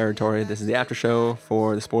spoiler territory. This is the after show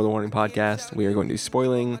for the Spoiler Warning podcast. We are going to be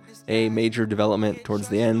spoiling a major development towards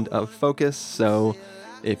the end of Focus, so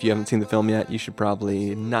if you haven't seen the film yet, you should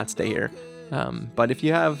probably not stay here. But if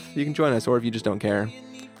you have, you can join us, or if you just don't care,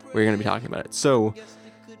 we're going to be talking about it. So,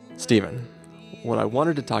 Steven, what I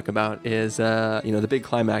wanted to talk about is, the big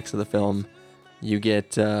climax of the film. You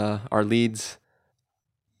get our leads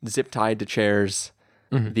zip-tied to chairs.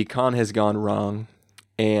 Mm-hmm. The con has gone wrong.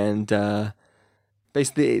 And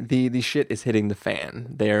basically, the shit is hitting the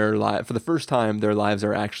fan. For the first time, their lives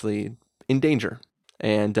are actually in danger.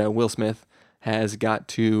 And Will Smith has got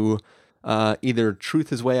to either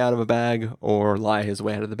truth his way out of a bag or lie his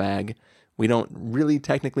way out of the bag. We don't really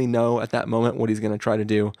technically know at that moment what he's going to try to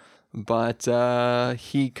do, but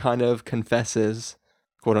he kind of confesses,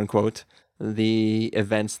 quote unquote, the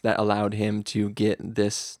events that allowed him to get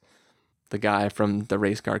the guy from the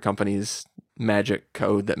race car company's magic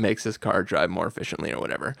code that makes his car drive more efficiently or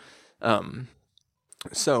whatever.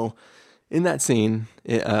 So in that scene,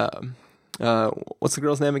 what's the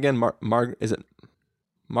girl's name again? Is it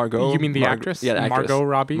Margot? You mean the actress? Yeah, the actress. Margot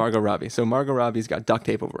Robbie? Margot Robbie. So Margot Robbie's got duct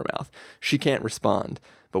tape over her mouth. She can't respond.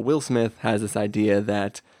 But Will Smith has this idea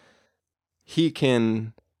that he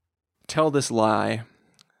can tell this lie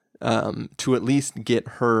to at least get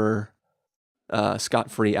her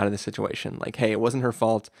scot-free out of the situation. Like, hey, it wasn't her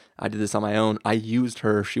fault. I did this on my own. I used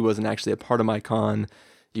her. She wasn't actually a part of my con.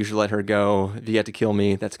 You should let her go. If you had to kill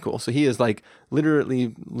me, that's cool. So he is like literally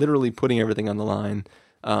putting everything on the line.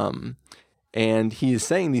 And he is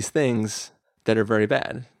saying these things that are very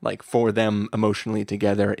bad, like for them emotionally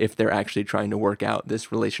together, if they're actually trying to work out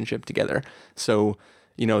this relationship together. So,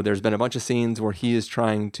 there's been a bunch of scenes where he is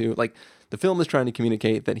trying to, the film is trying to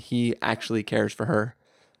communicate that he actually cares for her.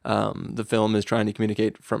 The film is trying to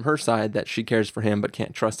communicate from her side that she cares for him but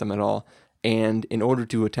can't trust him at all. And in order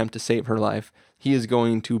to attempt to save her life, he is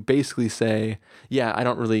going to basically say, yeah, I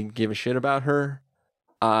don't really give a shit about her.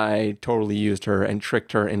 I totally used her and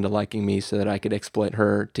tricked her into liking me so that I could exploit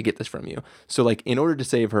her to get this from you. So, in order to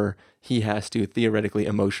save her, he has to theoretically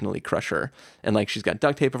emotionally crush her. And, she's got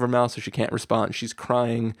duct tape over her mouth so she can't respond. She's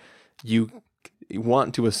crying. You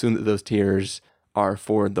want to assume that those tears are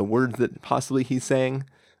for the words that possibly he's saying.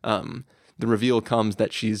 The reveal comes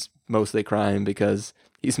that she's mostly crying because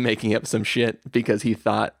he's making up some shit because he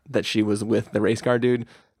thought that she was with the race car dude,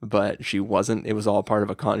 but she wasn't. It was all part of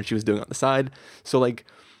a con she was doing on the side. So,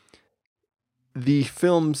 the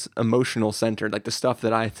film's emotional center, like the stuff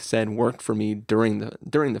that I said worked for me during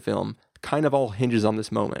the film, kind of all hinges on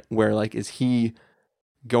this moment where, like, is he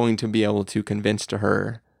going to be able to convince to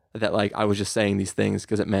her that, like, I was just saying these things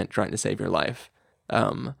because it meant trying to save your life.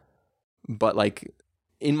 But, like,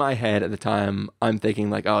 in my head at the time, I'm thinking,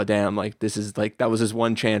 like, oh, damn, like, this is, like, that was his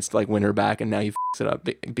one chance to, like, win her back, and now he f***s it up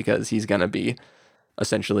because he's gonna be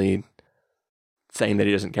essentially saying that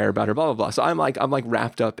he doesn't care about her, blah, blah, blah. So I'm like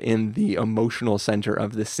wrapped up in the emotional center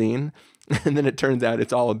of this scene. And then it turns out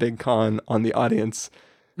it's all a big con on the audience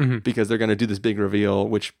because they're going to do this big reveal,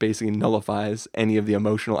 which basically nullifies any of the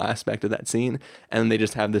emotional aspect of that scene. And they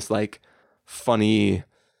just have this, like, funny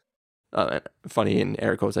in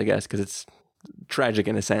air quotes, I guess, because it's tragic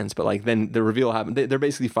in a sense. But, like, then the reveal happened. They're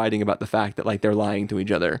basically fighting about the fact that, like, they're lying to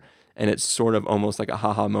each other. And it's sort of almost like a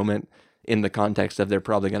haha moment in the context of they're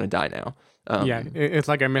probably going to die now. Yeah, it's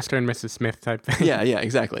like a Mr. and Mrs. Smith type thing. Yeah,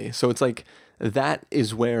 exactly. So it's like, that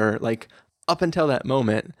is where, like, up until that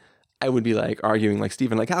moment, I would be, like, arguing, like,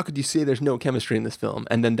 Stephen, like, how could you say there's no chemistry in this film?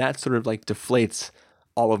 And then that sort of, like, deflates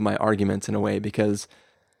all of my arguments in a way, because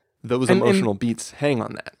those emotional beats hang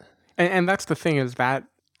on that. And that's the thing, is that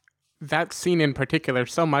scene in particular,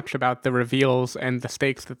 so much about the reveals and the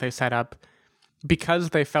stakes that they set up, because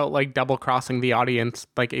they felt like double crossing the audience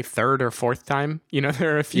like a third or fourth time. You know,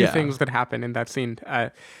 there are a few things that happen in that scene.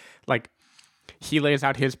 Like, he lays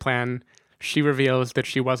out his plan. She reveals that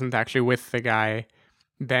she wasn't actually with the guy.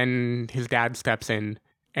 Then his dad steps in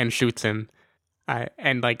and shoots him.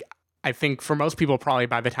 And, like, I think for most people, probably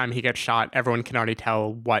by the time he gets shot, everyone can already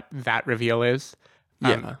tell what that reveal is.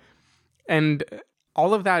 And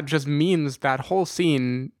all of that just means that whole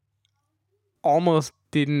scene almost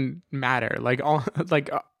didn't matter.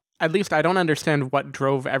 At least I don't understand what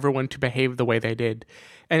drove everyone to behave the way they did.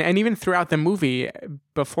 And even throughout the movie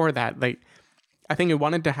before that, like, I think it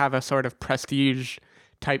wanted to have a sort of prestige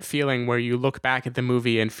type feeling where you look back at the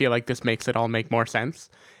movie and feel like this makes it all make more sense.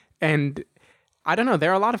 And I don't know,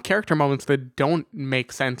 there are a lot of character moments that don't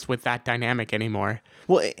make sense with that dynamic anymore.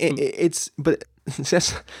 Well, but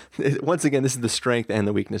once again, this is the strength and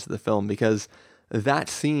the weakness of the film, because that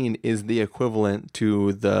scene is the equivalent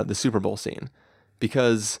to the Super Bowl scene,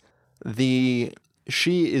 because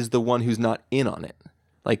she is the one who's not in on it.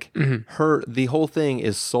 Like, the whole thing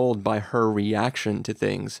is sold by her reaction to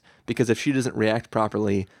things, because if she doesn't react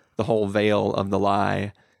properly, the whole veil of the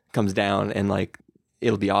lie comes down and, like,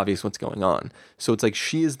 it'll be obvious what's going on. So it's like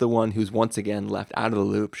she is the one who's once again left out of the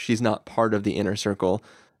loop. She's not part of the inner circle,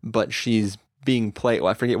 but she's being played.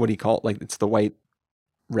 Well, I forget what he called, like, it's the white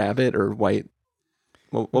rabbit or white.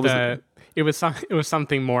 What was it? It was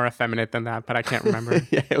something more effeminate than that, but I can't remember.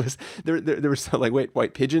 Yeah, it was there was some, like,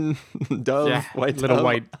 white pigeon, dove, white little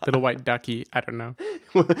dove. little white ducky. I don't know.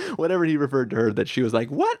 Whatever he referred to her, that she was like,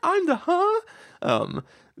 "What? I'm the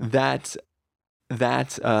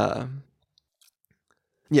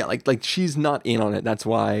yeah, like she's not in on it. That's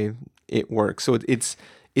why it works. So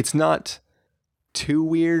it's not too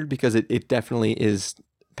weird, because it definitely is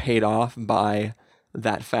paid off by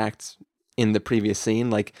that fact in the previous scene.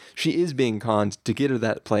 Like, she is being conned to get her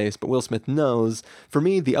that place, but Will Smith knows. For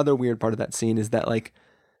me, the other weird part of that scene is that, like,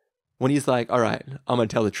 when he's like, all right, I'm gonna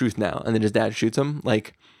tell the truth now, and then his dad shoots him,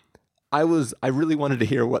 like, I really wanted to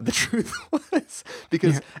hear what the truth was,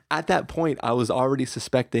 because at that point I was already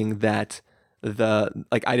suspecting that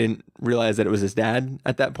I didn't realize that it was his dad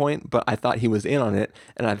at that point, but I thought he was in on it,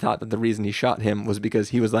 and I thought that the reason he shot him was because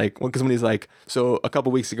he was like, because when he's like, so a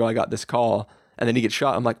couple weeks ago I got this call, and then he gets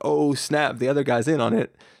shot, I'm like, oh snap, the other guy's in on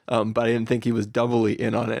it, but I didn't think he was doubly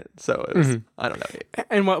in on it, so it was, I don't know.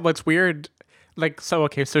 And what's weird, like, so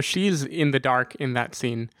she's in the dark in that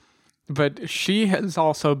scene, but she has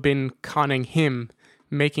also been conning him,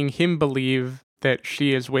 making him believe that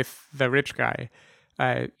she is with the rich guy,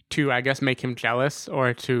 to, I guess, make him jealous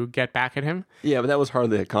or to get back at him. Yeah, but that was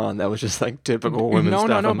hardly a con. That was just, like, typical women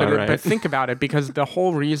stuff. No, but think about it, because the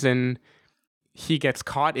whole reason he gets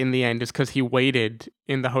caught in the end is because he waited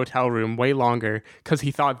in the hotel room way longer, because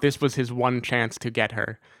he thought this was his one chance to get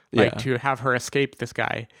her, like, to have her escape this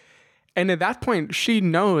guy. And at that point, she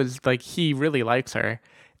knows, like, he really likes her.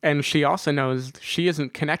 And she also knows she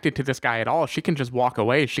isn't connected to this guy at all. She can just walk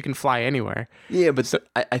away. She can fly anywhere. Yeah, but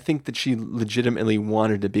I think that she legitimately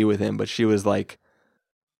wanted to be with him, but she was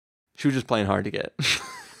just playing hard to get.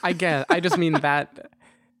 I guess. I just mean that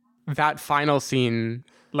final scene,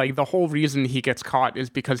 like, the whole reason he gets caught is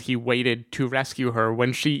because he waited to rescue her,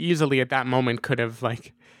 when she easily at that moment could have,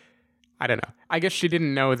 like, I don't know. I guess she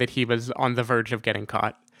didn't know that he was on the verge of getting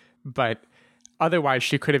caught. But Otherwise,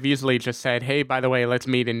 she could have easily just said, "Hey, by the way, let's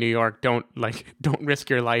meet in New York. Don't risk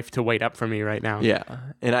your life to wait up for me right now." Yeah,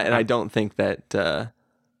 and I don't think that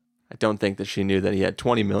she knew that he had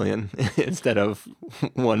 20 million instead of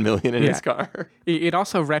 1 million in his car. It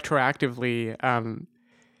also retroactively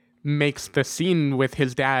makes the scene with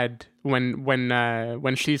his dad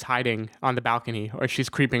when she's hiding on the balcony or she's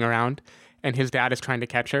creeping around and his dad is trying to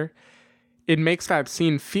catch her. It makes that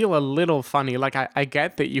scene feel a little funny. Like I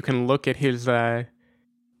get that you can look at his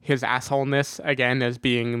assholeness again as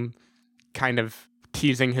being kind of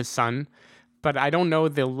teasing his son, but I don't know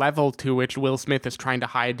the level to which Will Smith is trying to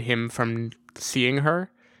hide him from seeing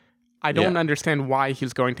her. I don't understand why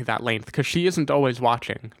he's going to that length, because she isn't always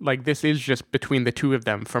watching. Like, this is just between the two of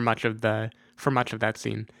them for much of that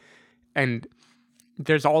scene. And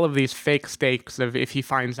there's all of these fake stakes of if he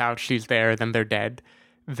finds out she's there, then they're dead,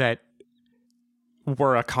 that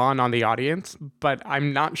were a con on the audience, but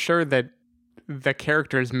I'm not sure that the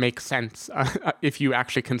characters make sense if you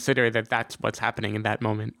actually consider that that's what's happening in that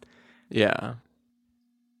moment. Yeah.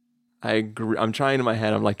 I agree. I'm trying in my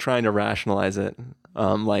head, I'm like trying to rationalize it.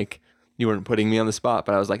 Like you weren't putting me on the spot,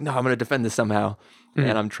 but I was like, no, I'm going to defend this somehow. Mm-hmm.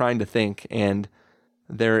 And I'm trying to think, and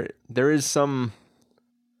there is some,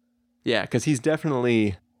 because he's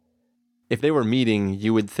definitely, if they were meeting,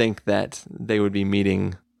 you would think that they would be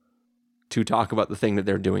meeting to talk about the thing that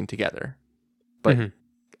they're doing together. But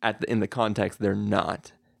in the context, they're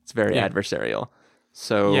not. It's very adversarial.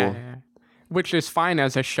 So which is fine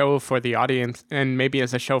as a show for the audience and maybe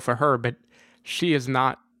as a show for her, but she is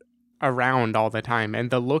not around all the time.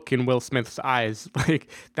 And the look in Will Smith's eyes, like,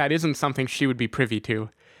 that isn't something she would be privy to,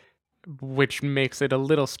 which makes it a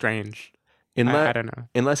little strange. I don't know.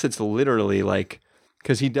 Unless it's literally like,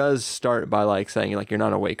 because he does start by like saying like, you're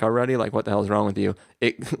not awake already. Like, what the hell is wrong with you?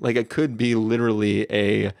 It could be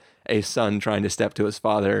literally a son trying to step to his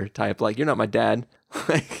father type, like, you're not my dad.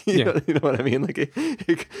 Like, you know what I mean?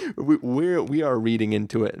 Like, we are reading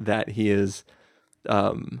into it that he is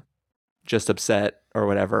just upset or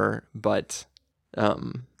whatever. But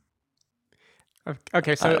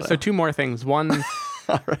okay, so two more things. One,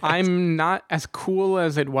 right. I'm not as cool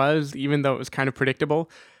as it was, even though it was kind of predictable.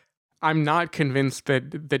 I'm not convinced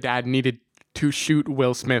that the dad needed to shoot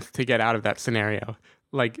Will Smith to get out of that scenario.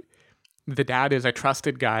 Like, the dad is a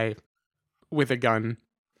trusted guy with a gun,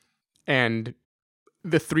 and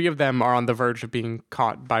the three of them are on the verge of being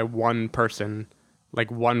caught by one person, like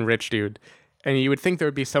one rich dude. And you would think there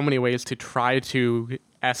would be so many ways to try to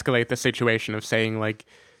escalate the situation of saying, like,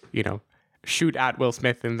 you know, shoot at Will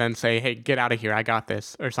Smith and then say, hey, get out of here, I got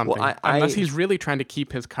this, or something. Well, unless he's really trying to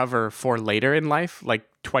keep his cover for later in life, like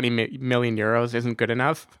 20 million euros isn't good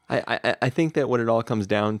enough. I think that what it all comes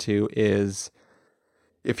down to is,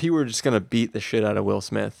 if he were just going to beat the shit out of Will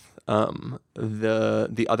Smith,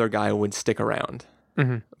 the other guy would stick around.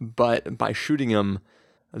 Mm-hmm. But by shooting him,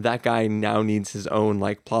 that guy now needs his own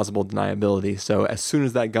like plausible deniability. So as soon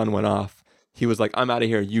as that gun went off, he was like, I'm out of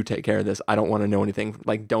here. You take care of this. I don't want to know anything.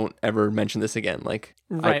 Like, don't ever mention this again. Like,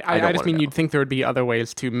 right. I just mean you'd think there would be other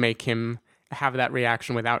ways to make him have that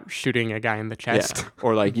reaction without shooting a guy in the chest. Yeah.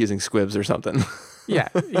 Or like using squibs or something. yeah,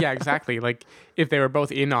 exactly. Like, if they were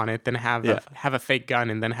both in on it, then have a fake gun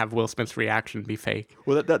and then have Will Smith's reaction be fake.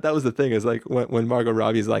 Well, that was the thing, is like when Margot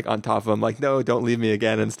Robbie's like on top of him, like, no, don't leave me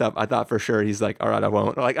again and stuff. I thought for sure he's like, all right, I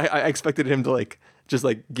won't. Like, I expected him to like just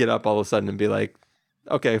like get up all of a sudden and be like,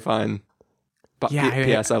 okay, fine. But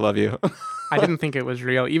P.S. I love you. I didn't think it was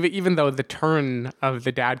real, even though the turn of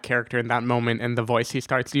the dad character in that moment and the voice he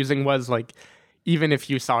starts using was like, even if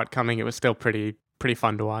you saw it coming, it was still pretty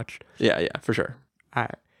fun to watch. Yeah, for sure.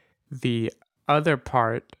 The other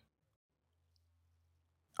part.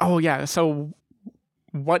 Oh yeah. So,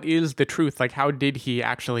 what is the truth? Like, how did he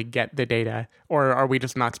actually get the data, or are we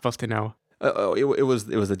just not supposed to know? It was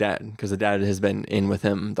the dad, because the dad has been in with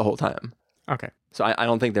him the whole time. Okay. So I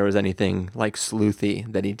don't think there was anything like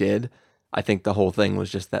sleuthy that he did. I think the whole thing was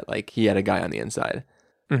just that like he had a guy on the inside.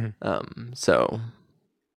 Mm-hmm. So.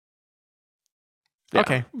 Yeah.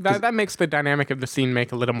 Okay, that makes the dynamic of the scene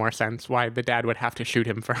make a little more sense. Why the dad would have to shoot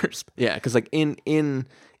him first? Yeah, because like in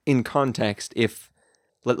context, if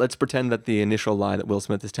let's pretend that the initial lie that Will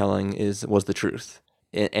Smith is telling was the truth,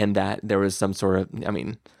 and that there was some sort of, I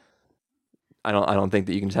mean, I don't think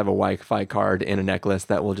that you can just have a Wi-Fi card in a necklace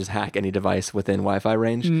that will just hack any device within Wi-Fi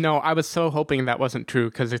range. No, I was so hoping that wasn't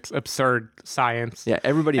true, because it's absurd science. Yeah,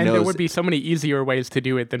 everybody knows. And there would be so many easier ways to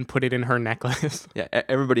do it than put it in her necklace. Yeah,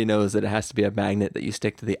 everybody knows that it has to be a magnet that you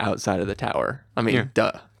stick to the outside of the tower. I mean,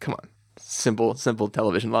 duh, come on. Simple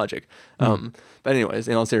television logic. But anyways,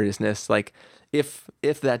 in all seriousness, like, if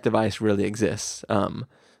that device really exists,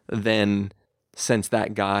 then since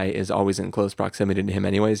that guy is always in close proximity to him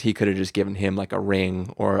anyways, he could have just given him like a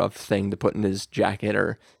ring or a thing to put in his jacket,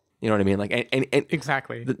 or you know what I mean? Like, and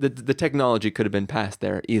exactly. The technology could have been passed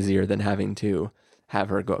there easier than having to have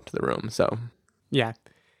her go up to the room. So yeah.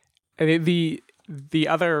 And the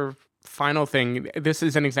other final thing, this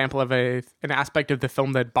is an example of an aspect of the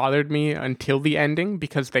film that bothered me until the ending,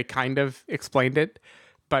 because they kind of explained it,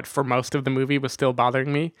 but for most of the movie was still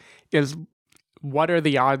bothering me, is what are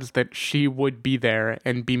the odds that she would be there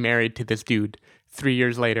and be married to this dude 3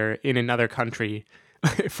 years later in another country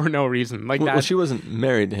for no reason? Like that. Well, she wasn't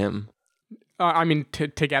married to him. I mean,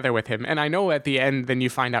 together with him. And I know at the end, then you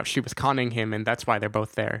find out she was conning him, and that's why they're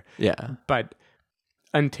both there. Yeah. But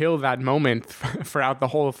until that moment, throughout the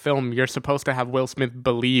whole film, you're supposed to have Will Smith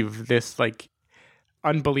believe this, like,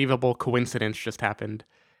 unbelievable coincidence just happened.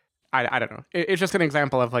 I don't know. It's just an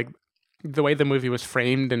example of, like, the way the movie was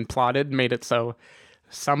framed and plotted made it so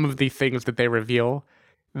some of the things that they reveal,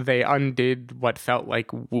 they undid what felt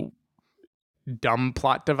like dumb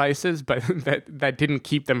plot devices, but that didn't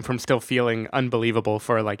keep them from still feeling unbelievable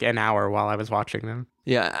for like an hour while I was watching them.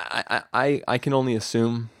 Yeah, I can only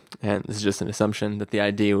assume, and this is just an assumption, that the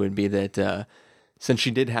idea would be that since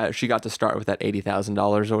she got to start with that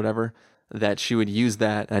 $80,000 or whatever, that she would use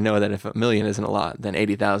that. I know that if $1 million isn't a lot, then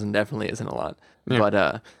 80,000 definitely isn't a lot. Yeah.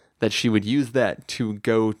 But that she would use that to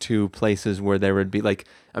go to places where there would be like,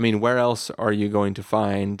 I mean, where else are you going to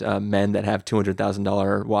find men that have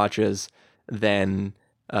 $200,000 watches than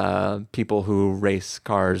people who race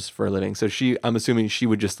cars for a living? So I'm assuming she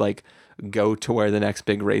would just like go to where the next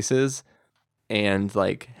big race is and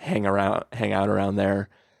like hang out around there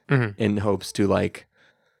in hopes to like,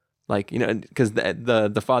 you know, because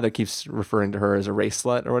the father keeps referring to her as a race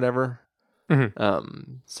slut or whatever.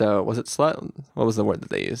 So was it slut? What was the word that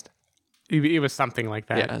they used? It was something like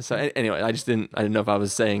that. Yeah. So anyway, I didn't know if I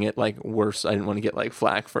was saying it like worse. I didn't want to get like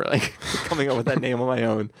flack for like coming up with that name on my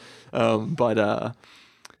own. But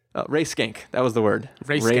race skank, that was the word.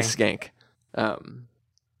 Race skank.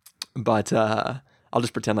 But I'll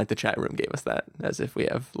just pretend like the chat room gave us that as if we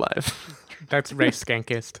have live. That's race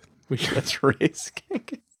skankist. That's race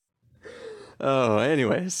skankist. Oh,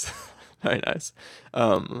 anyways. Very nice.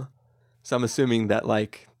 So I'm assuming that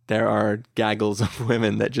like there are gaggles of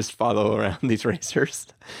women that just follow around these racers,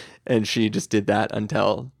 and she just did that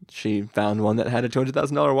until she found one that had a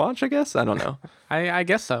 $200,000 watch, I guess. I don't know. I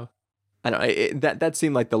guess so. I don't know. That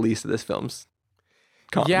seemed like the least of this film's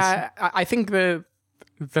cons. Yeah, I think the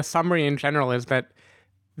summary in general is that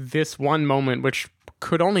this one moment, which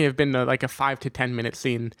could only have been like a 5 to 10 minute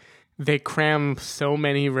scene, they cram so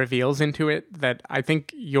many reveals into it that I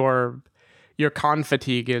think your con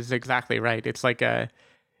fatigue is exactly right. It's like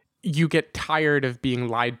you get tired of being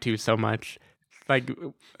lied to so much. Like,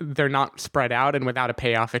 they're not spread out and without a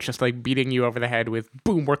payoff. It's just like beating you over the head with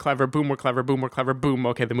boom, we're clever, boom, we're clever, boom, we're clever, boom,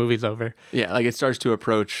 okay, the movie's over. Yeah, like it starts to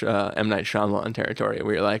approach M. Night Shyamalan territory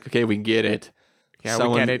where you're like, okay, we get it. Yeah,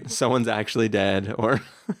 we get it. Someone's actually dead, or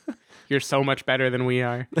you're so much better than we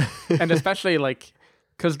are. And especially like,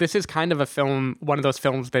 because this is kind of a film, one of those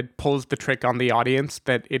films that pulls the trick on the audience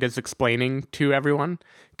that it is explaining to everyone.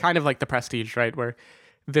 Kind of like The Prestige, right? Where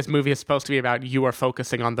this movie is supposed to be about you are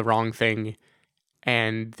focusing on the wrong thing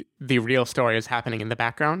and the real story is happening in the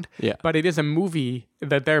background. Yeah. But it is a movie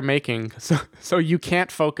that they're making, so you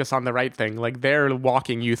can't focus on the right thing. Like, they're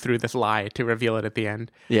walking you through this lie to reveal it at the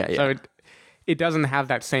end. Yeah, yeah. So it doesn't have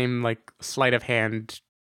that same, like, sleight of hand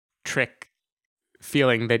trick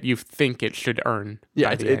feeling that you think it should earn.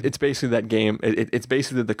 Yeah, it's basically that game. It's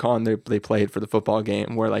basically the con they played for the football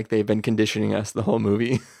game where, like, they've been conditioning us the whole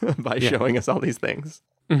movie by showing us all these things.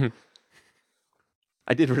 Mm-hmm.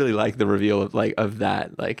 I did really like the reveal of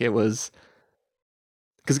that. Like, it was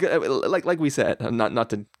because like we said, not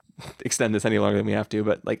to extend this any longer than we have to,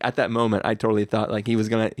 but like at that moment, I totally thought like he's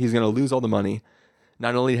gonna lose all the money.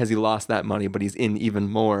 Not only has he lost that money, but he's in even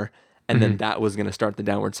more. And then that was gonna start the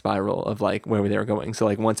downward spiral of like where they were going. So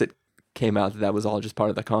like once it came out that was all just part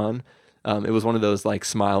of the con, it was one of those like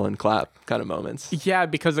smile and clap kind of moments. Yeah,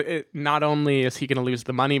 because not only is he going to lose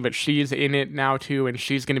the money, but she's in it now too, and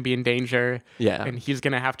she's going to be in danger. Yeah, and he's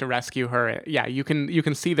going to have to rescue her. Yeah, you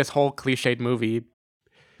can see this whole cliched movie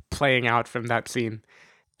playing out from that scene.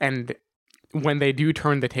 And when they do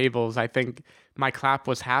turn the tables, I think my clap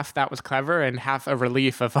was half that was clever and half a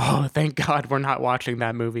relief of, oh, thank God we're not watching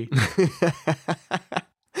that movie.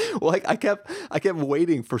 Well, like I kept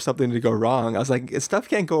waiting for something to go wrong. I was like, stuff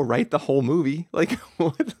can't go right the whole movie. Like,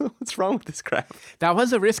 what's wrong with this crap? That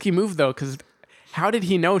was a risky move, though, because how did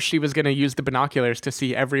he know she was going to use the binoculars to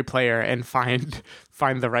see every player and find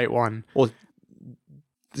the right one? Well,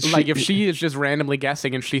 Like, if she is just randomly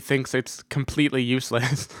guessing and she thinks it's completely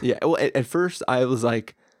useless. Yeah, well, at first I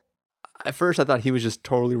thought he was just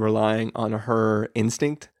totally relying on her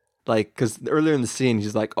instinct. Like, because earlier in the scene,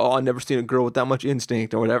 he's like, oh, I've never seen a girl with that much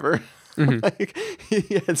instinct or whatever. Like,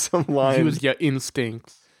 he had some line. He was your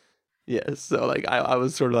instincts. Yeah, so, like, I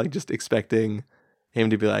was sort of, like, just expecting him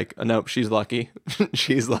to be like, oh, nope, she's lucky.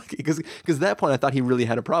 She's lucky. Because at that point, I thought he really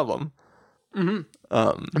had a problem.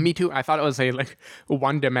 Me too. I thought it was a, like,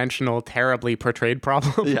 one-dimensional, terribly portrayed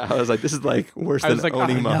problem. Yeah, I was like, this is, like, worse than like,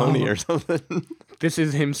 owning Mahoney no. or something. This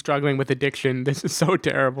is him struggling with addiction. This is so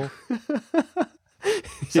terrible.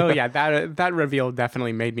 So yeah, that reveal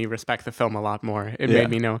definitely made me respect the film a lot more. It made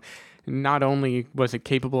me know not only was it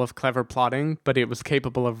capable of clever plotting, but it was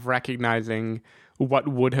capable of recognizing what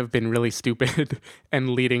would have been really stupid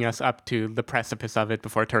and leading us up to the precipice of it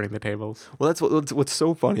before turning the tables. Well, that's what's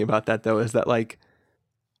so funny about that, though, is that, like,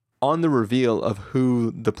 on the reveal of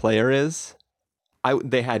who the player is,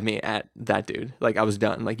 they had me at that dude. Like, I was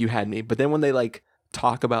done. Like, you had me. But then when they, like,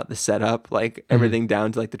 talk about the setup, like, everything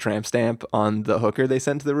down to, like, the tramp stamp on the hooker they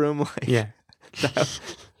sent to the room, like,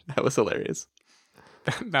 that was hilarious.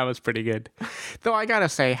 That was pretty good. Though I gotta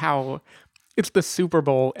say, how it's the Super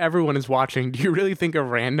Bowl, everyone is watching. Do you really think a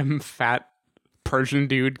random fat Persian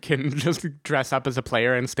dude can just dress up as a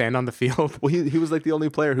player and stand on the field? Well, he was like the only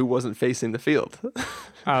player who wasn't facing the field.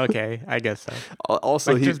 Oh, okay, I guess so.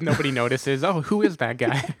 Also, like, just nobody notices. Oh, who is that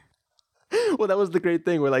guy? Well, that was the great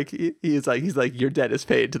thing where, like, he's like your debt is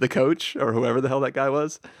paid to the coach or whoever the hell that guy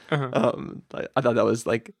was. I thought that was,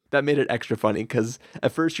 like, that made it extra funny because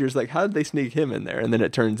at first you're just like, how did they sneak him in there? And then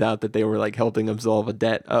it turns out that they were, like, helping absolve a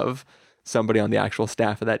debt of somebody on the actual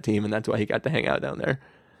staff of that team, and that's why he got to hang out down there.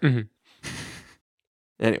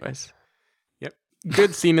 Anyways. Yep.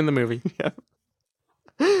 Good scene in the movie. Yeah.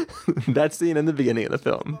 That scene in the beginning of the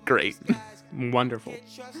film. Great. Wonderful.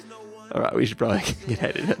 All right, we should probably get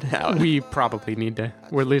headed out. We probably need to.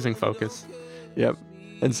 We're losing focus. Yep.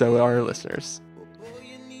 And so are our listeners.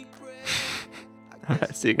 All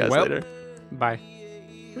right, see you guys later. Bye.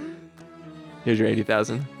 Here's your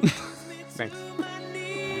 80,000. Thanks.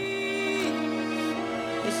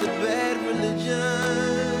 It's a bad religion.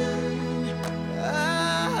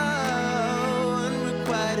 Oh,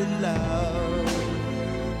 unrequited love.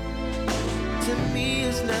 To me,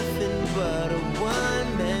 it's nothing but a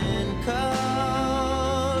one-man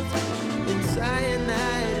cause. And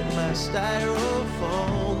cyanide in my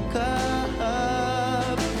styrofoam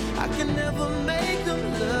cup. I can never make them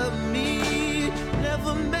love me.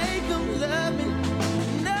 Never make them love me.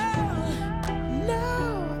 No.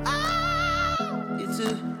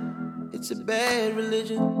 It's a bad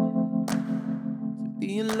religion to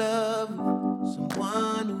be in love with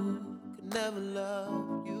someone who could never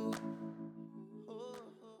love you.